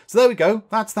thing. So there we go.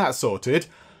 That's that sorted.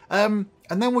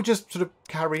 And then we'll just sort of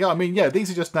carry on. I mean, yeah,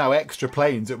 these are just now extra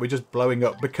planes that we're just blowing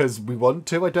up because we want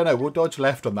to. I don't know. We'll dodge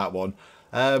left on that one.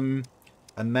 And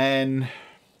then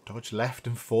dodge left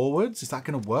and forwards. Is that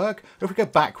going to work? If we go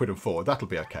backward and forward, that'll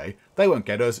be okay. They won't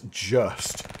get us.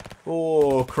 Just.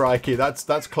 Oh, crikey. That's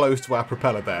close to our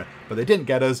propeller there. But they didn't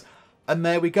get us. And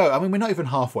there we go. I mean, we're not even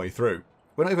halfway through.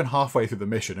 We're not even halfway through the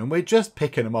mission. And we're just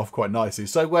picking them off quite nicely.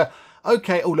 So we're...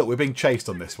 okay. Oh, look, we're being chased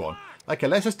on this one. Okay,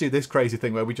 let's just do this crazy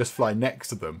thing where we just fly next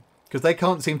to them. Because they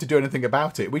can't seem to do anything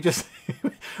about it. We just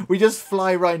we just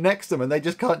fly right next to them and they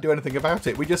just can't do anything about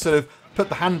it. We just sort of put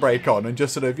the handbrake on and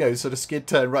just sort of skid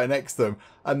turn right next to them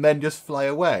and then just fly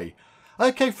away.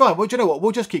 Okay, fine. Well, do you know what?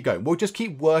 We'll just keep going. We'll just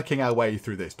keep working our way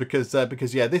through this because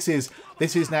yeah, this is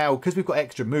now, because we've got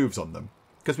extra moves on them.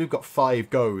 Because we've got 5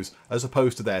 goes as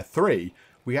opposed to their 3.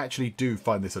 We actually do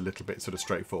find this a little bit sort of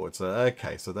straightforward. So,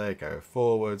 okay, so there you go.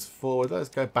 Forwards, forward. Let's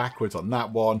go backwards on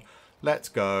that one. Let's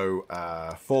go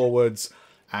forwards,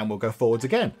 and we'll go forwards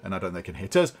again. And I don't think they can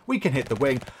hit us. We can hit the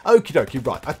wing. Okie dokie,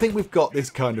 right. I think we've got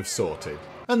this kind of sorted.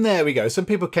 And there we go. Some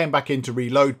people came back in to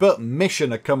reload, but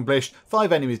mission accomplished.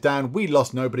 5 enemies down. We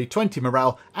lost nobody. 20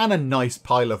 morale, and a nice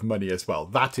pile of money as well.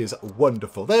 That is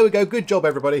wonderful. There we go. Good job,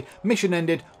 everybody. Mission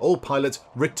ended. All pilots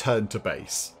return to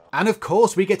base. And of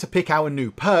course, we get to pick our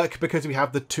new perk because we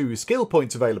have the 2 skill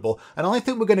points available. And I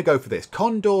think we're going to go for this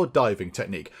Condor diving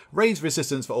technique. Raise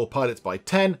resistance for all pilots by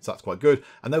 10, so that's quite good.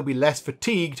 And they'll be less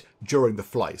fatigued during the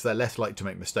flight. So they're less likely to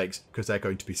make mistakes because they're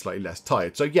going to be slightly less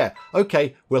tired. So yeah,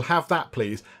 okay, we'll have that,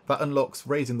 please. That unlocks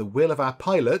raising the will of our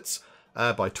pilots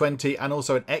by 20 and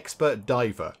also an expert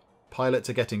diver. Pilots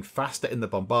are getting faster in the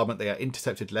bombardment. They are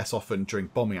intercepted less often during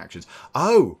bombing actions.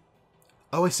 Oh,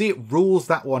 I see. It rules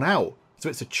that one out. So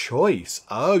it's a choice.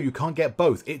 Oh, you can't get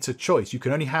both. It's a choice. You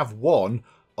can only have 1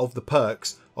 of the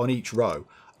perks on each row.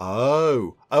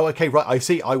 Oh, okay, right. I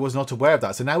see. I was not aware of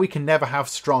that. So now we can never have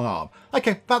strong arm.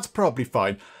 Okay, that's probably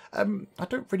fine. I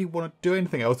don't really want to do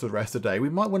anything else for the rest of the day. We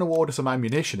might want to order some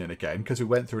ammunition in again because we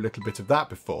went through a little bit of that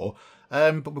before.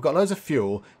 But we've got loads of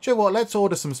fuel. Do you know what? Let's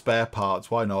order some spare parts.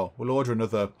 Why not? We'll order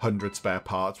another 100 spare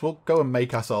parts. We'll go and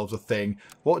make ourselves a thing.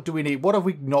 What do we need? What have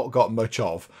we not got much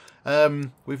of?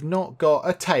 We've not got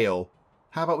a tail.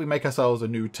 How about we make ourselves a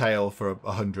new tail for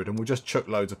 100 and we'll just chuck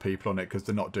loads of people on it because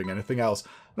they're not doing anything else.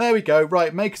 There we go.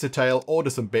 Right, make us a tail, order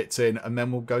some bits in, and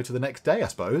then we'll go to the next day, I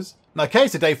suppose. Okay,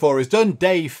 so day 4 is done.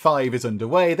 Day 5 is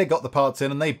underway. They got the parts in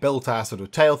and they built our sort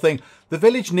of tail thing. The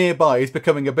village nearby is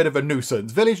becoming a bit of a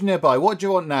nuisance. Village nearby, what do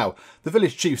you want now? The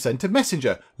village chief sent a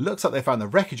messenger. Looks like they found the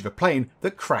wreckage of a plane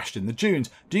that crashed in the dunes.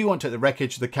 Do you want to take the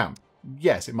wreckage to the camp?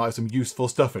 Yes, it might have some useful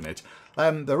stuff in it.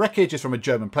 The wreckage is from a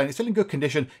German plane. It's still in good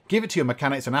condition. Give it to your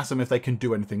mechanics and ask them if they can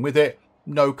do anything with it.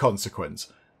 No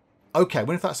consequence. Okay, I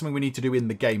wonder if that's something we need to do in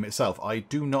the game itself. I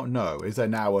do not know. Is there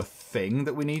now a thing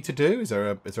that we need to do? Is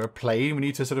there a plane we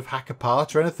need to sort of hack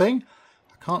apart or anything?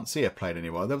 I can't see a plane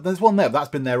anymore. There's one there, but that's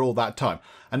been there all that time.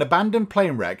 An abandoned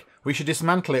plane wreck. We should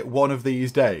dismantle it one of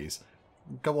these days.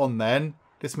 Go on then.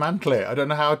 Dismantle it. I don't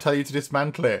know how to tell you to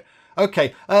dismantle it.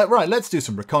 Okay, right, let's do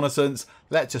some reconnaissance.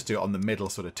 Let's just do it on the middle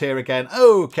sort of tier again.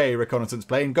 Okay, reconnaissance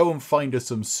plane, go and find us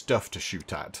some stuff to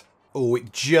shoot at. Oh,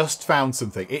 it just found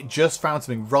something. It just found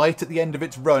something. Right at the end of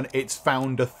its run, it's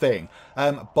found a thing.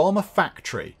 Bomb a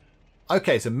factory.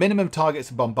 Okay, so minimum targets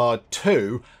to bombard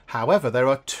 2. However, there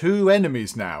are 2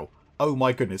 enemies now. Oh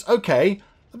my goodness. Okay,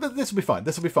 this will be fine.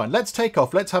 This will be fine. Let's take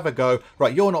off. Let's have a go.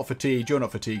 Right, you're not fatigued. You're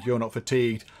not fatigued. You're not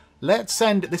fatigued. Let's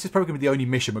send... This is probably going to be the only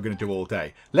mission we're going to do all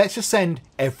day. Let's just send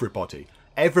everybody.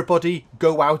 everybody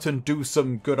go out and do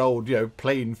some good old, you know,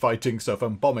 plane fighting stuff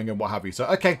and bombing and what have you. So,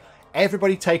 okay,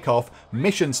 everybody take off,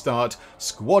 mission start,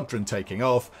 squadron taking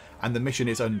off, and the mission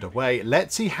is underway.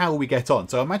 Let's see how we get on.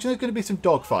 So I imagine there's going to be some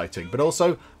dogfighting, but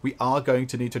also we are going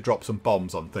to need to drop some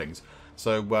bombs on things.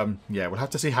 So, yeah, we'll have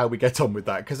to see how we get on with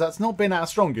that, because that's not been our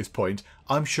strongest point.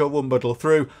 I'm sure we'll muddle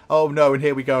through. Oh, no, and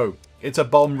here we go. It's a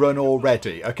bomb run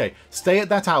already. Okay, stay at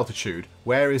that altitude.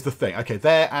 Where is the thing? Okay,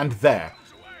 there and there.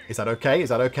 Is that okay? Is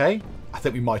that okay? I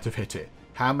think we might have hit it.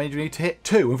 How many do we need to hit?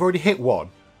 2. We've already hit 1.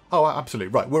 Oh,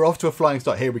 absolutely. Right, we're off to a flying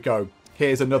start. Here we go.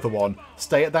 Here's another one.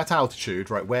 Stay at that altitude.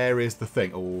 Right, where is the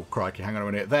thing? Oh, crikey. Hang on a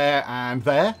minute. There and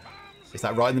there. Is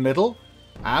that right in the middle?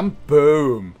 And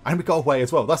boom. And we got away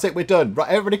as well. That's it. We're done. Right,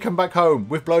 everybody come back home.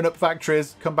 We've blown up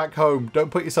factories. Come back home.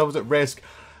 Don't put yourselves at risk.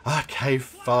 Okay,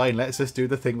 fine. Let's just do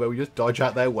the thing where we just dodge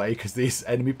out their way because these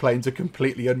enemy planes are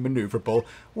completely unmaneuverable.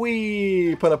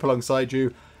 We pull up alongside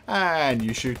you. And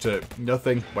you shoot at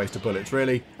nothing. Waste of bullets,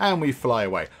 really. And we fly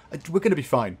away. We're going to be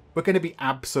fine. We're going to be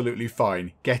absolutely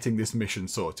fine getting this mission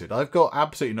sorted. I've got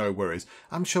absolutely no worries.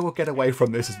 I'm sure we'll get away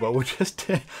from this as well. We'll just...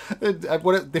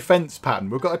 what a defense pattern.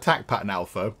 We've got attack pattern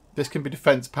alpha. This can be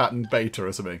defense pattern beta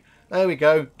or something. There we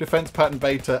go. Defense pattern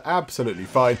beta. Absolutely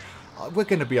fine. We're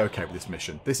going to be okay with this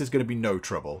mission. This is going to be no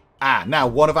trouble. Ah, now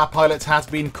one of our pilots has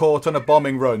been caught on a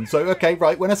bombing run. So, okay,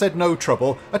 right, when I said no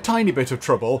trouble, a tiny bit of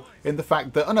trouble in the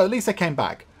fact that, oh no, at least they came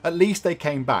back. At least they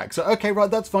came back. So, okay,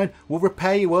 right, that's fine. We'll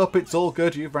repair you up. It's all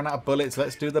good. You've run out of bullets.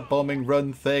 Let's do the bombing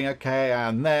run thing. Okay,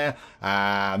 and there,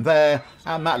 and there.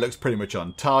 And that looks pretty much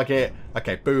on target.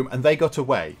 Okay, boom. And they got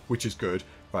away, which is good.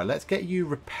 Right, let's get you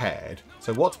repaired.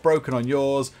 So what's broken on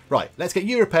yours? Right, let's get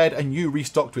you repaired and you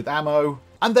restocked with ammo.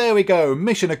 And there we go,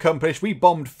 mission accomplished. We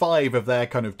bombed 5 of their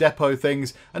kind of depot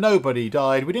things and nobody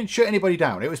died. We didn't shoot anybody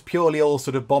down. It was purely all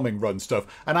sort of bombing run stuff.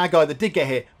 And our guy that did get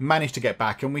hit managed to get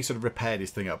back and we sort of repaired his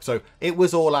thing up. So it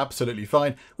was all absolutely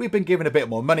fine. We've been given a bit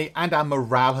more money and our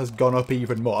morale has gone up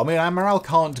even more. I mean, our morale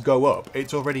can't go up.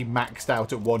 It's already maxed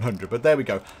out at 100, but there we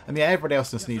go. And yeah, everybody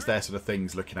else just needs their sort of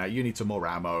things looking at. You need some more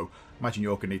ammo. Imagine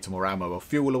you're going to need some more ammo or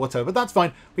fuel or whatever, but that's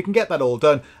fine. We can get that all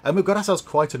done. And we've got ourselves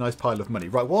quite a nice pile of money.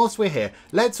 Right, whilst we're here,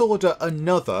 let's order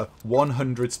another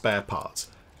 100 spare parts.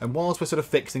 And whilst we're sort of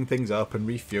fixing things up and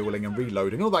refueling and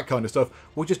reloading, all that kind of stuff,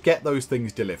 we'll just get those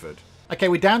things delivered. Okay,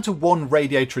 we're down to 1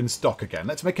 radiator in stock again.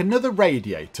 Let's make another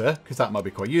radiator, because that might be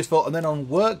quite useful. And then on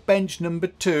workbench number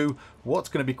 2, what's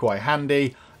going to be quite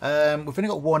handy, we've only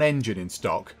got 1 engine in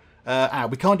stock.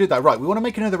 We can't do that. Right, we want to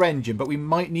make another engine, but we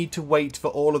might need to wait for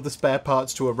all of the spare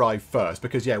parts to arrive first,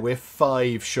 because, yeah, we're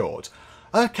 5 short.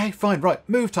 Okay, fine, right,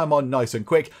 move time on nice and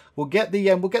quick. We'll get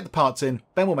the parts in,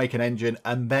 then we'll make an engine,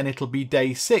 and then it'll be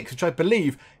day 6, which I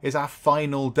believe is our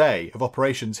final day of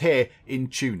operations here in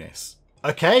Tunis.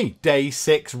 Okay, day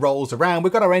 6 rolls around.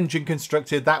 We've got our engine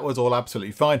constructed. That was all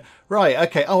absolutely fine. Right,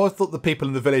 okay. Oh, I thought the people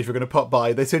in the village were going to pop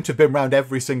by. They seem to have been around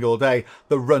every single day.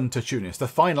 The run to Tunis. The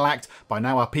final act. By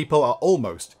now, our people are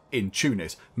almost in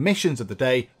Tunis. Missions of the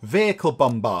day. Vehicle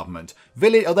bombardment.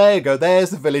 Village. Oh, there you go.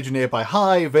 There's the village nearby.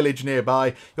 Hi, village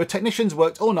nearby. Your technicians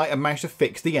worked all night and managed to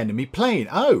fix the enemy plane.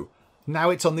 Oh,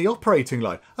 now it's on the operating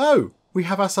line. Oh. We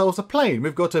have ourselves a plane.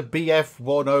 We've got a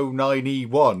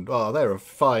BF-109E1. Oh, they're a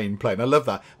fine plane. I love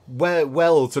that.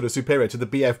 Well sort of superior to the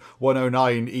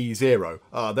BF-109E0.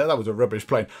 Oh, that was a rubbish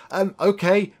plane.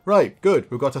 Okay, right, good.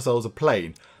 We've got ourselves a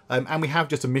plane. And we have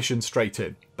just a mission straight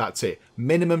in. That's it.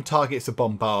 Minimum targets to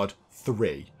bombard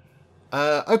 3.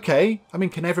 Okay. I mean,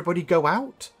 can everybody go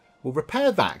out? We'll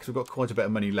repair that because we've got quite a bit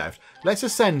of money left. Let's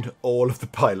just send all of the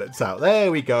pilots out.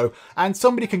 There we go. And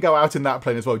somebody can go out in that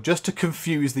plane as well, just to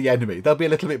confuse the enemy. They'll be a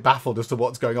little bit baffled as to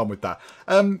what's going on with that.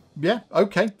 Yeah,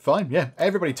 okay, fine. Yeah,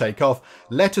 everybody take off.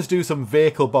 Let us do some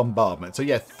vehicle bombardment. So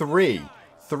yeah, 3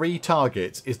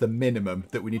 targets is the minimum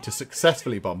that we need to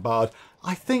successfully bombard.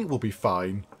 I think we'll be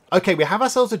fine. Okay, we have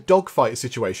ourselves a dogfight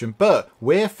situation, but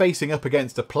we're facing up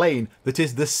against a plane that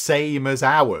is the same as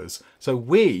ours. So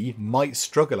we might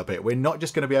struggle a bit. We're not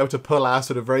just going to be able to pull our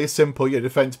sort of very simple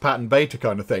defense pattern beta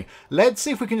kind of thing. Let's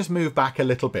see if we can just move back a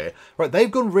little bit. Right, they've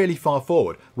gone really far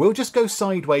forward. We'll just go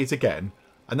sideways again,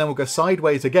 and then we'll go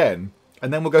sideways again,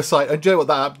 and then we'll go side. And do you know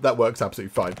what? That works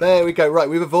absolutely fine. There we go. Right,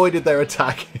 we've avoided their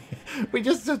attack. We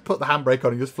just put the handbrake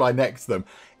on and just fly next to them.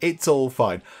 It's all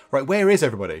fine. Right, where is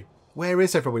everybody? Where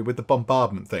is everybody with the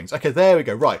bombardment things? Okay, there we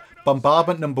go. Right,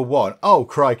 bombardment number 1. Oh,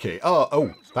 crikey.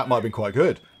 Oh, that might have been quite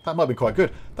good. That might have been quite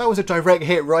good. That was a direct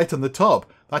hit right on the top.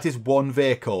 That is 1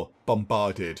 vehicle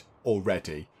bombarded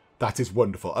already. That is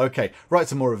wonderful. Okay, right,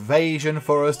 some more evasion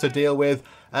for us to deal with.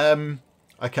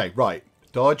 Okay, right.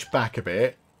 Dodge back a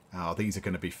bit. Oh, these are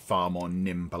going to be far more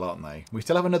nimble, aren't they? We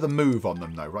still have another move on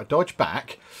them, though. Right, dodge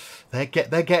back.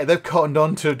 They've cottoned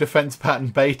on to defense pattern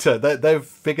beta. They've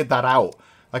figured that out.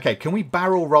 Okay, can we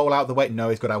barrel roll out the way? No,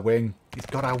 he's got our wing. He's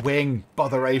got our wing.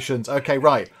 Botherations. Okay,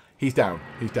 right. He's down.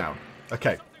 He's down.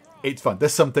 Okay, it's fine.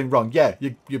 There's something wrong. Yeah,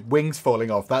 your wing's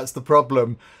falling off. That's the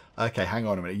problem. Okay, hang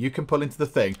on a minute. You can pull into the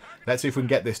thing. Let's see if we can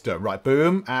get this done. Right,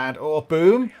 boom. And, oh,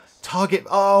 boom. Target.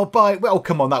 Oh, bye. Well,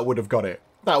 come on. That would have got it.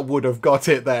 That would have got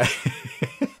it there.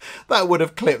 That would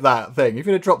have clipped that thing. If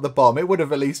you'd have dropped the bomb, it would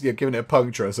have at least given it a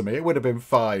puncture or something. It would have been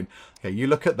fine. Okay, you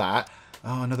look at that.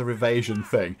 Oh, another evasion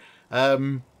thing.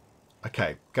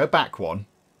 Okay, go back one.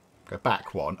 Go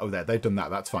back one. Oh, there, they've done that.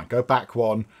 That's fine. Go back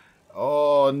one.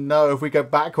 Oh, no. If we go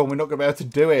back one, we're not going to be able to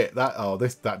do it. That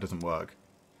doesn't work.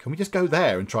 Can we just go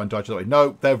there and try and dodge that way?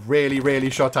 No, they've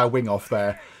really shot our wing off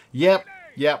there. Yep.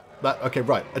 Okay,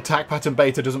 right. Attack pattern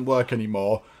beta doesn't work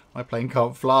anymore. My plane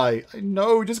can't fly. I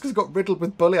know, just because it got riddled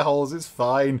with bullet holes, it's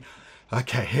fine.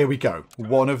 Okay, here we go.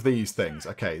 One of these things.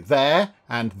 Okay, there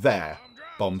and there.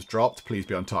 Bombs dropped. Please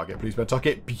be on target. Please be on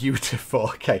target. Beautiful.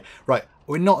 Okay, right.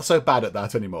 We're not so bad at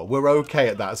that anymore. We're okay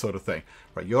at that sort of thing.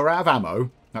 Right, you're out of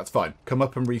ammo. That's fine. Come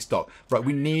up and restock. Right,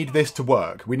 we need this to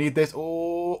work. We need this.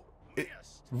 Oh,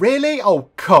 really? Oh,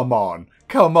 come on.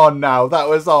 Come on now. That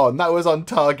was on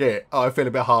target. Oh, I feel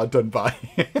a bit hard done by.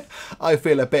 I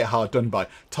feel a bit hard done by.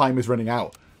 Time is running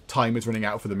out. Time is running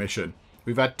out for the mission.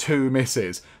 We've had 2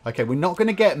 misses. Okay, we're not going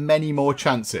to get many more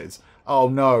chances. Oh,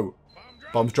 no.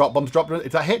 Bombs drop. Bombs drop.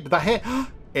 Did that hit? Did that hit?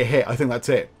 It hit. I think that's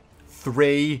it.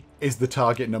 3 is the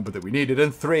target number that we needed,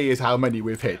 and 3 is how many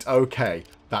we've hit. Okay,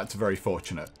 that's very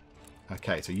fortunate.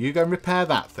 Okay, so you go and repair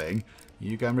that thing.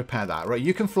 You go and repair that. Right,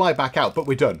 you can fly back out, but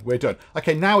we're done. We're done.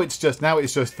 Okay, now it's just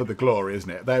for the glory, isn't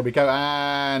it? There we go,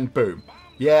 and boom.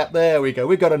 Yeah, there we go.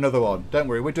 We got another one. Don't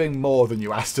worry, we're doing more than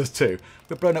you asked us to.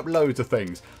 We've blown up loads of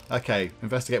things. Okay,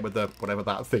 investigate whether whatever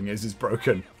that thing is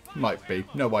broken. Might be.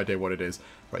 No idea what it is.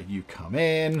 Right, you come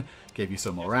in. Give you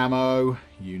some more ammo.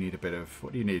 You need a bit of...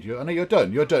 What do you need? I know you're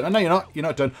done. You're done. I know you're not. You're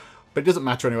not done. But it doesn't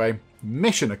matter anyway.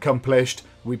 Mission accomplished.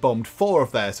 We bombed 4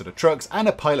 of their sort of trucks, and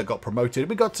a pilot got promoted.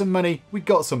 We got some money. We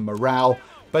got some morale.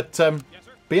 But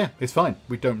yeah, it's fine.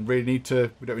 We don't really need to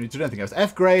do anything else.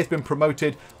 F. Gray has been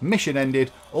promoted. Mission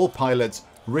ended. All pilots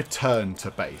return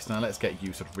to base. Now let's get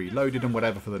you sort of reloaded and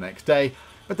whatever for the next day.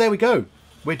 But there we go.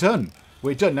 We're done.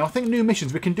 We're done. Now, I think new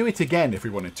missions, we can do it again if we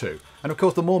wanted to. And, of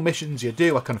course, the more missions you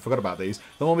do, I kind of forgot about these,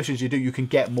 the more missions you do, you can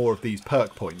get more of these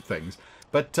perk point things.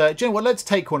 But, do you know what, let's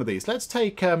take one of these. Let's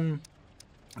take, we haven't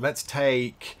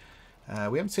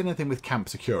seen anything with camp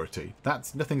security.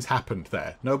 Nothing's happened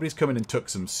there. Nobody's come in and took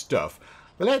some stuff.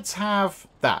 But let's have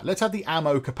that. Let's have the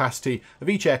ammo capacity of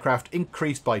each aircraft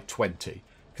increased by 20.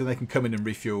 Because they can come in and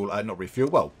refuel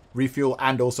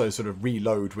and also sort of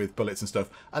reload with bullets and stuff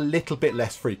a little bit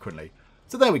less frequently.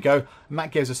 So there we go, and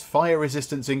that gives us fire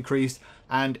resistance increased,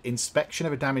 and inspection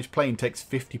of a damaged plane takes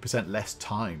 50% less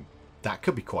time. That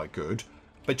could be quite good.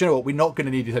 But you know what, we're not going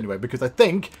to need it anyway, because I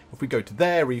think if we go to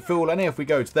there, refuel, and if we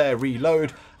go to there,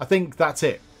 reload, I think that's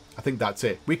it. I think that's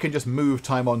it. We can just move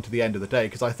time on to the end of the day,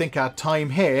 because I think our time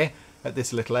here at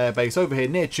this little airbase over here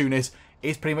near Tunis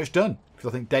is pretty much done.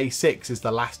 Because I think day 6 is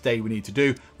the last day we need to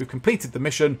do. We've completed the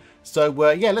mission.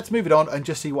 So, yeah, let's move it on and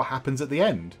just see what happens at the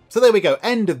end. So there we go,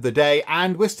 end of the day,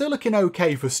 and we're still looking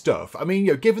okay for stuff. I mean,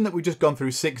 you know, given that we've just gone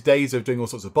through 6 days of doing all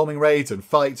sorts of bombing raids and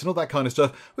fights and all that kind of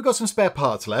stuff, we've got some spare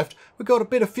parts left, we've got a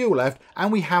bit of fuel left,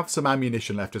 and we have some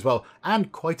ammunition left as well,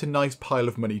 and quite a nice pile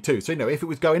of money too. So, you know, if it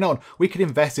was going on, we could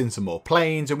invest in some more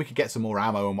planes, and we could get some more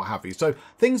ammo and what have you. So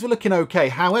things were looking okay.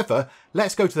 However,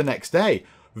 let's go to the next day.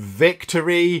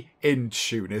 Victory in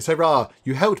Tunis. Hurrah!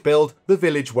 You helped build the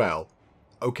village well.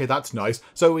 Okay, that's nice.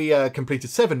 So we completed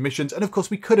 7 missions, and of course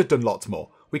we could have done lots more.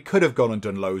 We could have gone and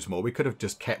done loads more. We could have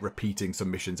just kept repeating some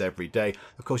missions every day.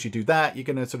 Of course, you do that, you're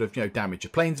going to sort of, you know, damage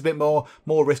your planes a bit more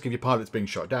risk of your pilots being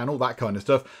shot down, all that kind of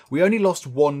stuff. We only lost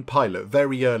 1 pilot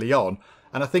very early on,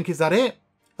 and I think, is that it?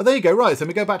 Oh, there you go. Right, so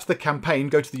we go back to the campaign,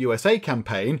 go to the USA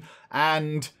campaign,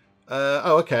 and,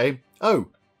 oh, okay. Oh,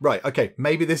 right, okay,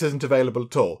 maybe this isn't available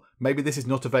at all. Maybe this is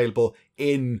not available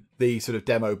in the sort of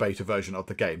demo beta version of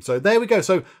the game. So there we go.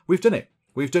 So we've done it.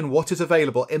 We've done what is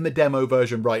available in the demo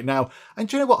version right now. And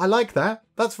do you know what? I like that.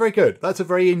 That's very good. That's a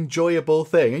very enjoyable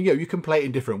thing. And, you know, you can play it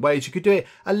in different ways. You could do it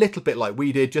a little bit like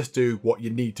we did, just do what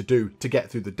you need to do to get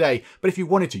through the day. But if you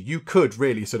wanted to, you could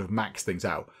really sort of max things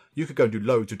out. You could go and do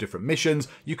loads of different missions.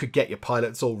 You could get your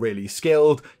pilots all really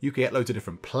skilled. You could get loads of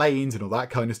different planes and all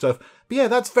that kind of stuff. But yeah,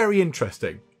 that's very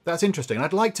interesting. That's interesting. And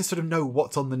I'd like to sort of know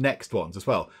what's on the next ones as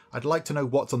well. I'd like to know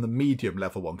what's on the medium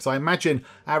level one, because I imagine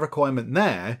our requirement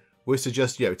there was to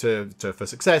just, for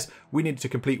success, we needed to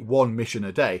complete 1 mission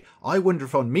a day. I wonder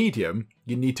if on medium,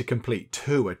 you need to complete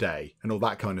 2 a day and all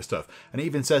that kind of stuff. And it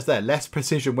even says there, less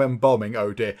precision when bombing.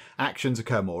 Oh dear. Actions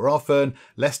occur more often.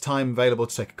 Less time available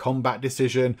to take a combat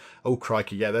decision. Oh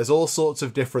crikey. Yeah, there's all sorts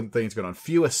of different things going on.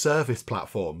 Fewer service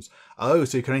platforms. Oh,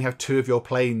 so you can only have 2 of your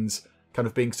planes kind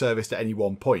of being serviced at any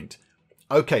one point.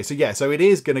 Okay, so yeah, so it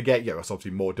is going to get, it's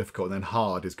obviously more difficult, and then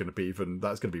hard is going to be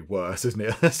that's going to be worse, isn't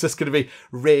it? That's just going to be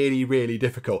really, really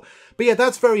difficult. But yeah,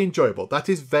 that's very enjoyable. That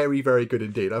is very, very good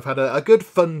indeed. I've had a good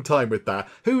fun time with that.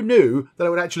 Who knew that I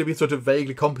would actually be sort of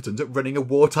vaguely competent at running a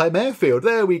wartime airfield?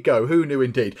 There we go. Who knew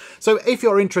indeed? So if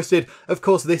you're interested, of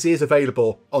course, this is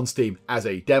available on Steam as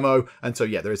a demo. And so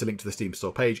yeah, there is a link to the Steam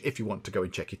store page. If you want to go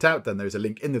and check it out, then there's a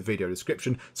link in the video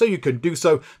description so you can do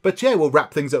so. But yeah, we'll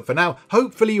wrap things up for now.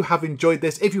 Hopefully you have enjoyed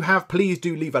this. If you have, please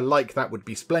do leave a like. That would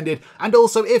be splendid. And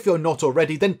also, if you're not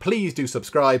already, then please do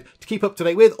subscribe to keep up to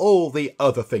date with all the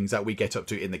other things that we get up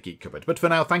to in the Geek Cupboard. But for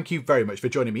now, thank you very much for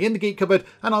joining me in the Geek Cupboard,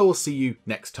 and I will see you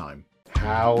next time.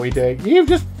 How are we doing? You've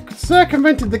just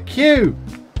circumvented the queue.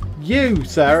 You,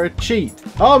 sir, are a cheat.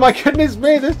 Oh my goodness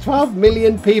me, there's 12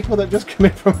 million people that just come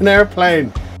in from an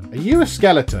airplane. Are you a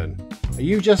skeleton? Are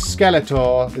you just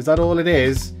Skeletor? Is that all it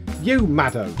is? You,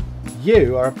 madam.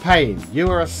 You are a pain. You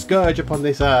are a scourge upon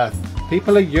this earth.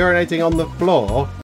 People are urinating on the floor.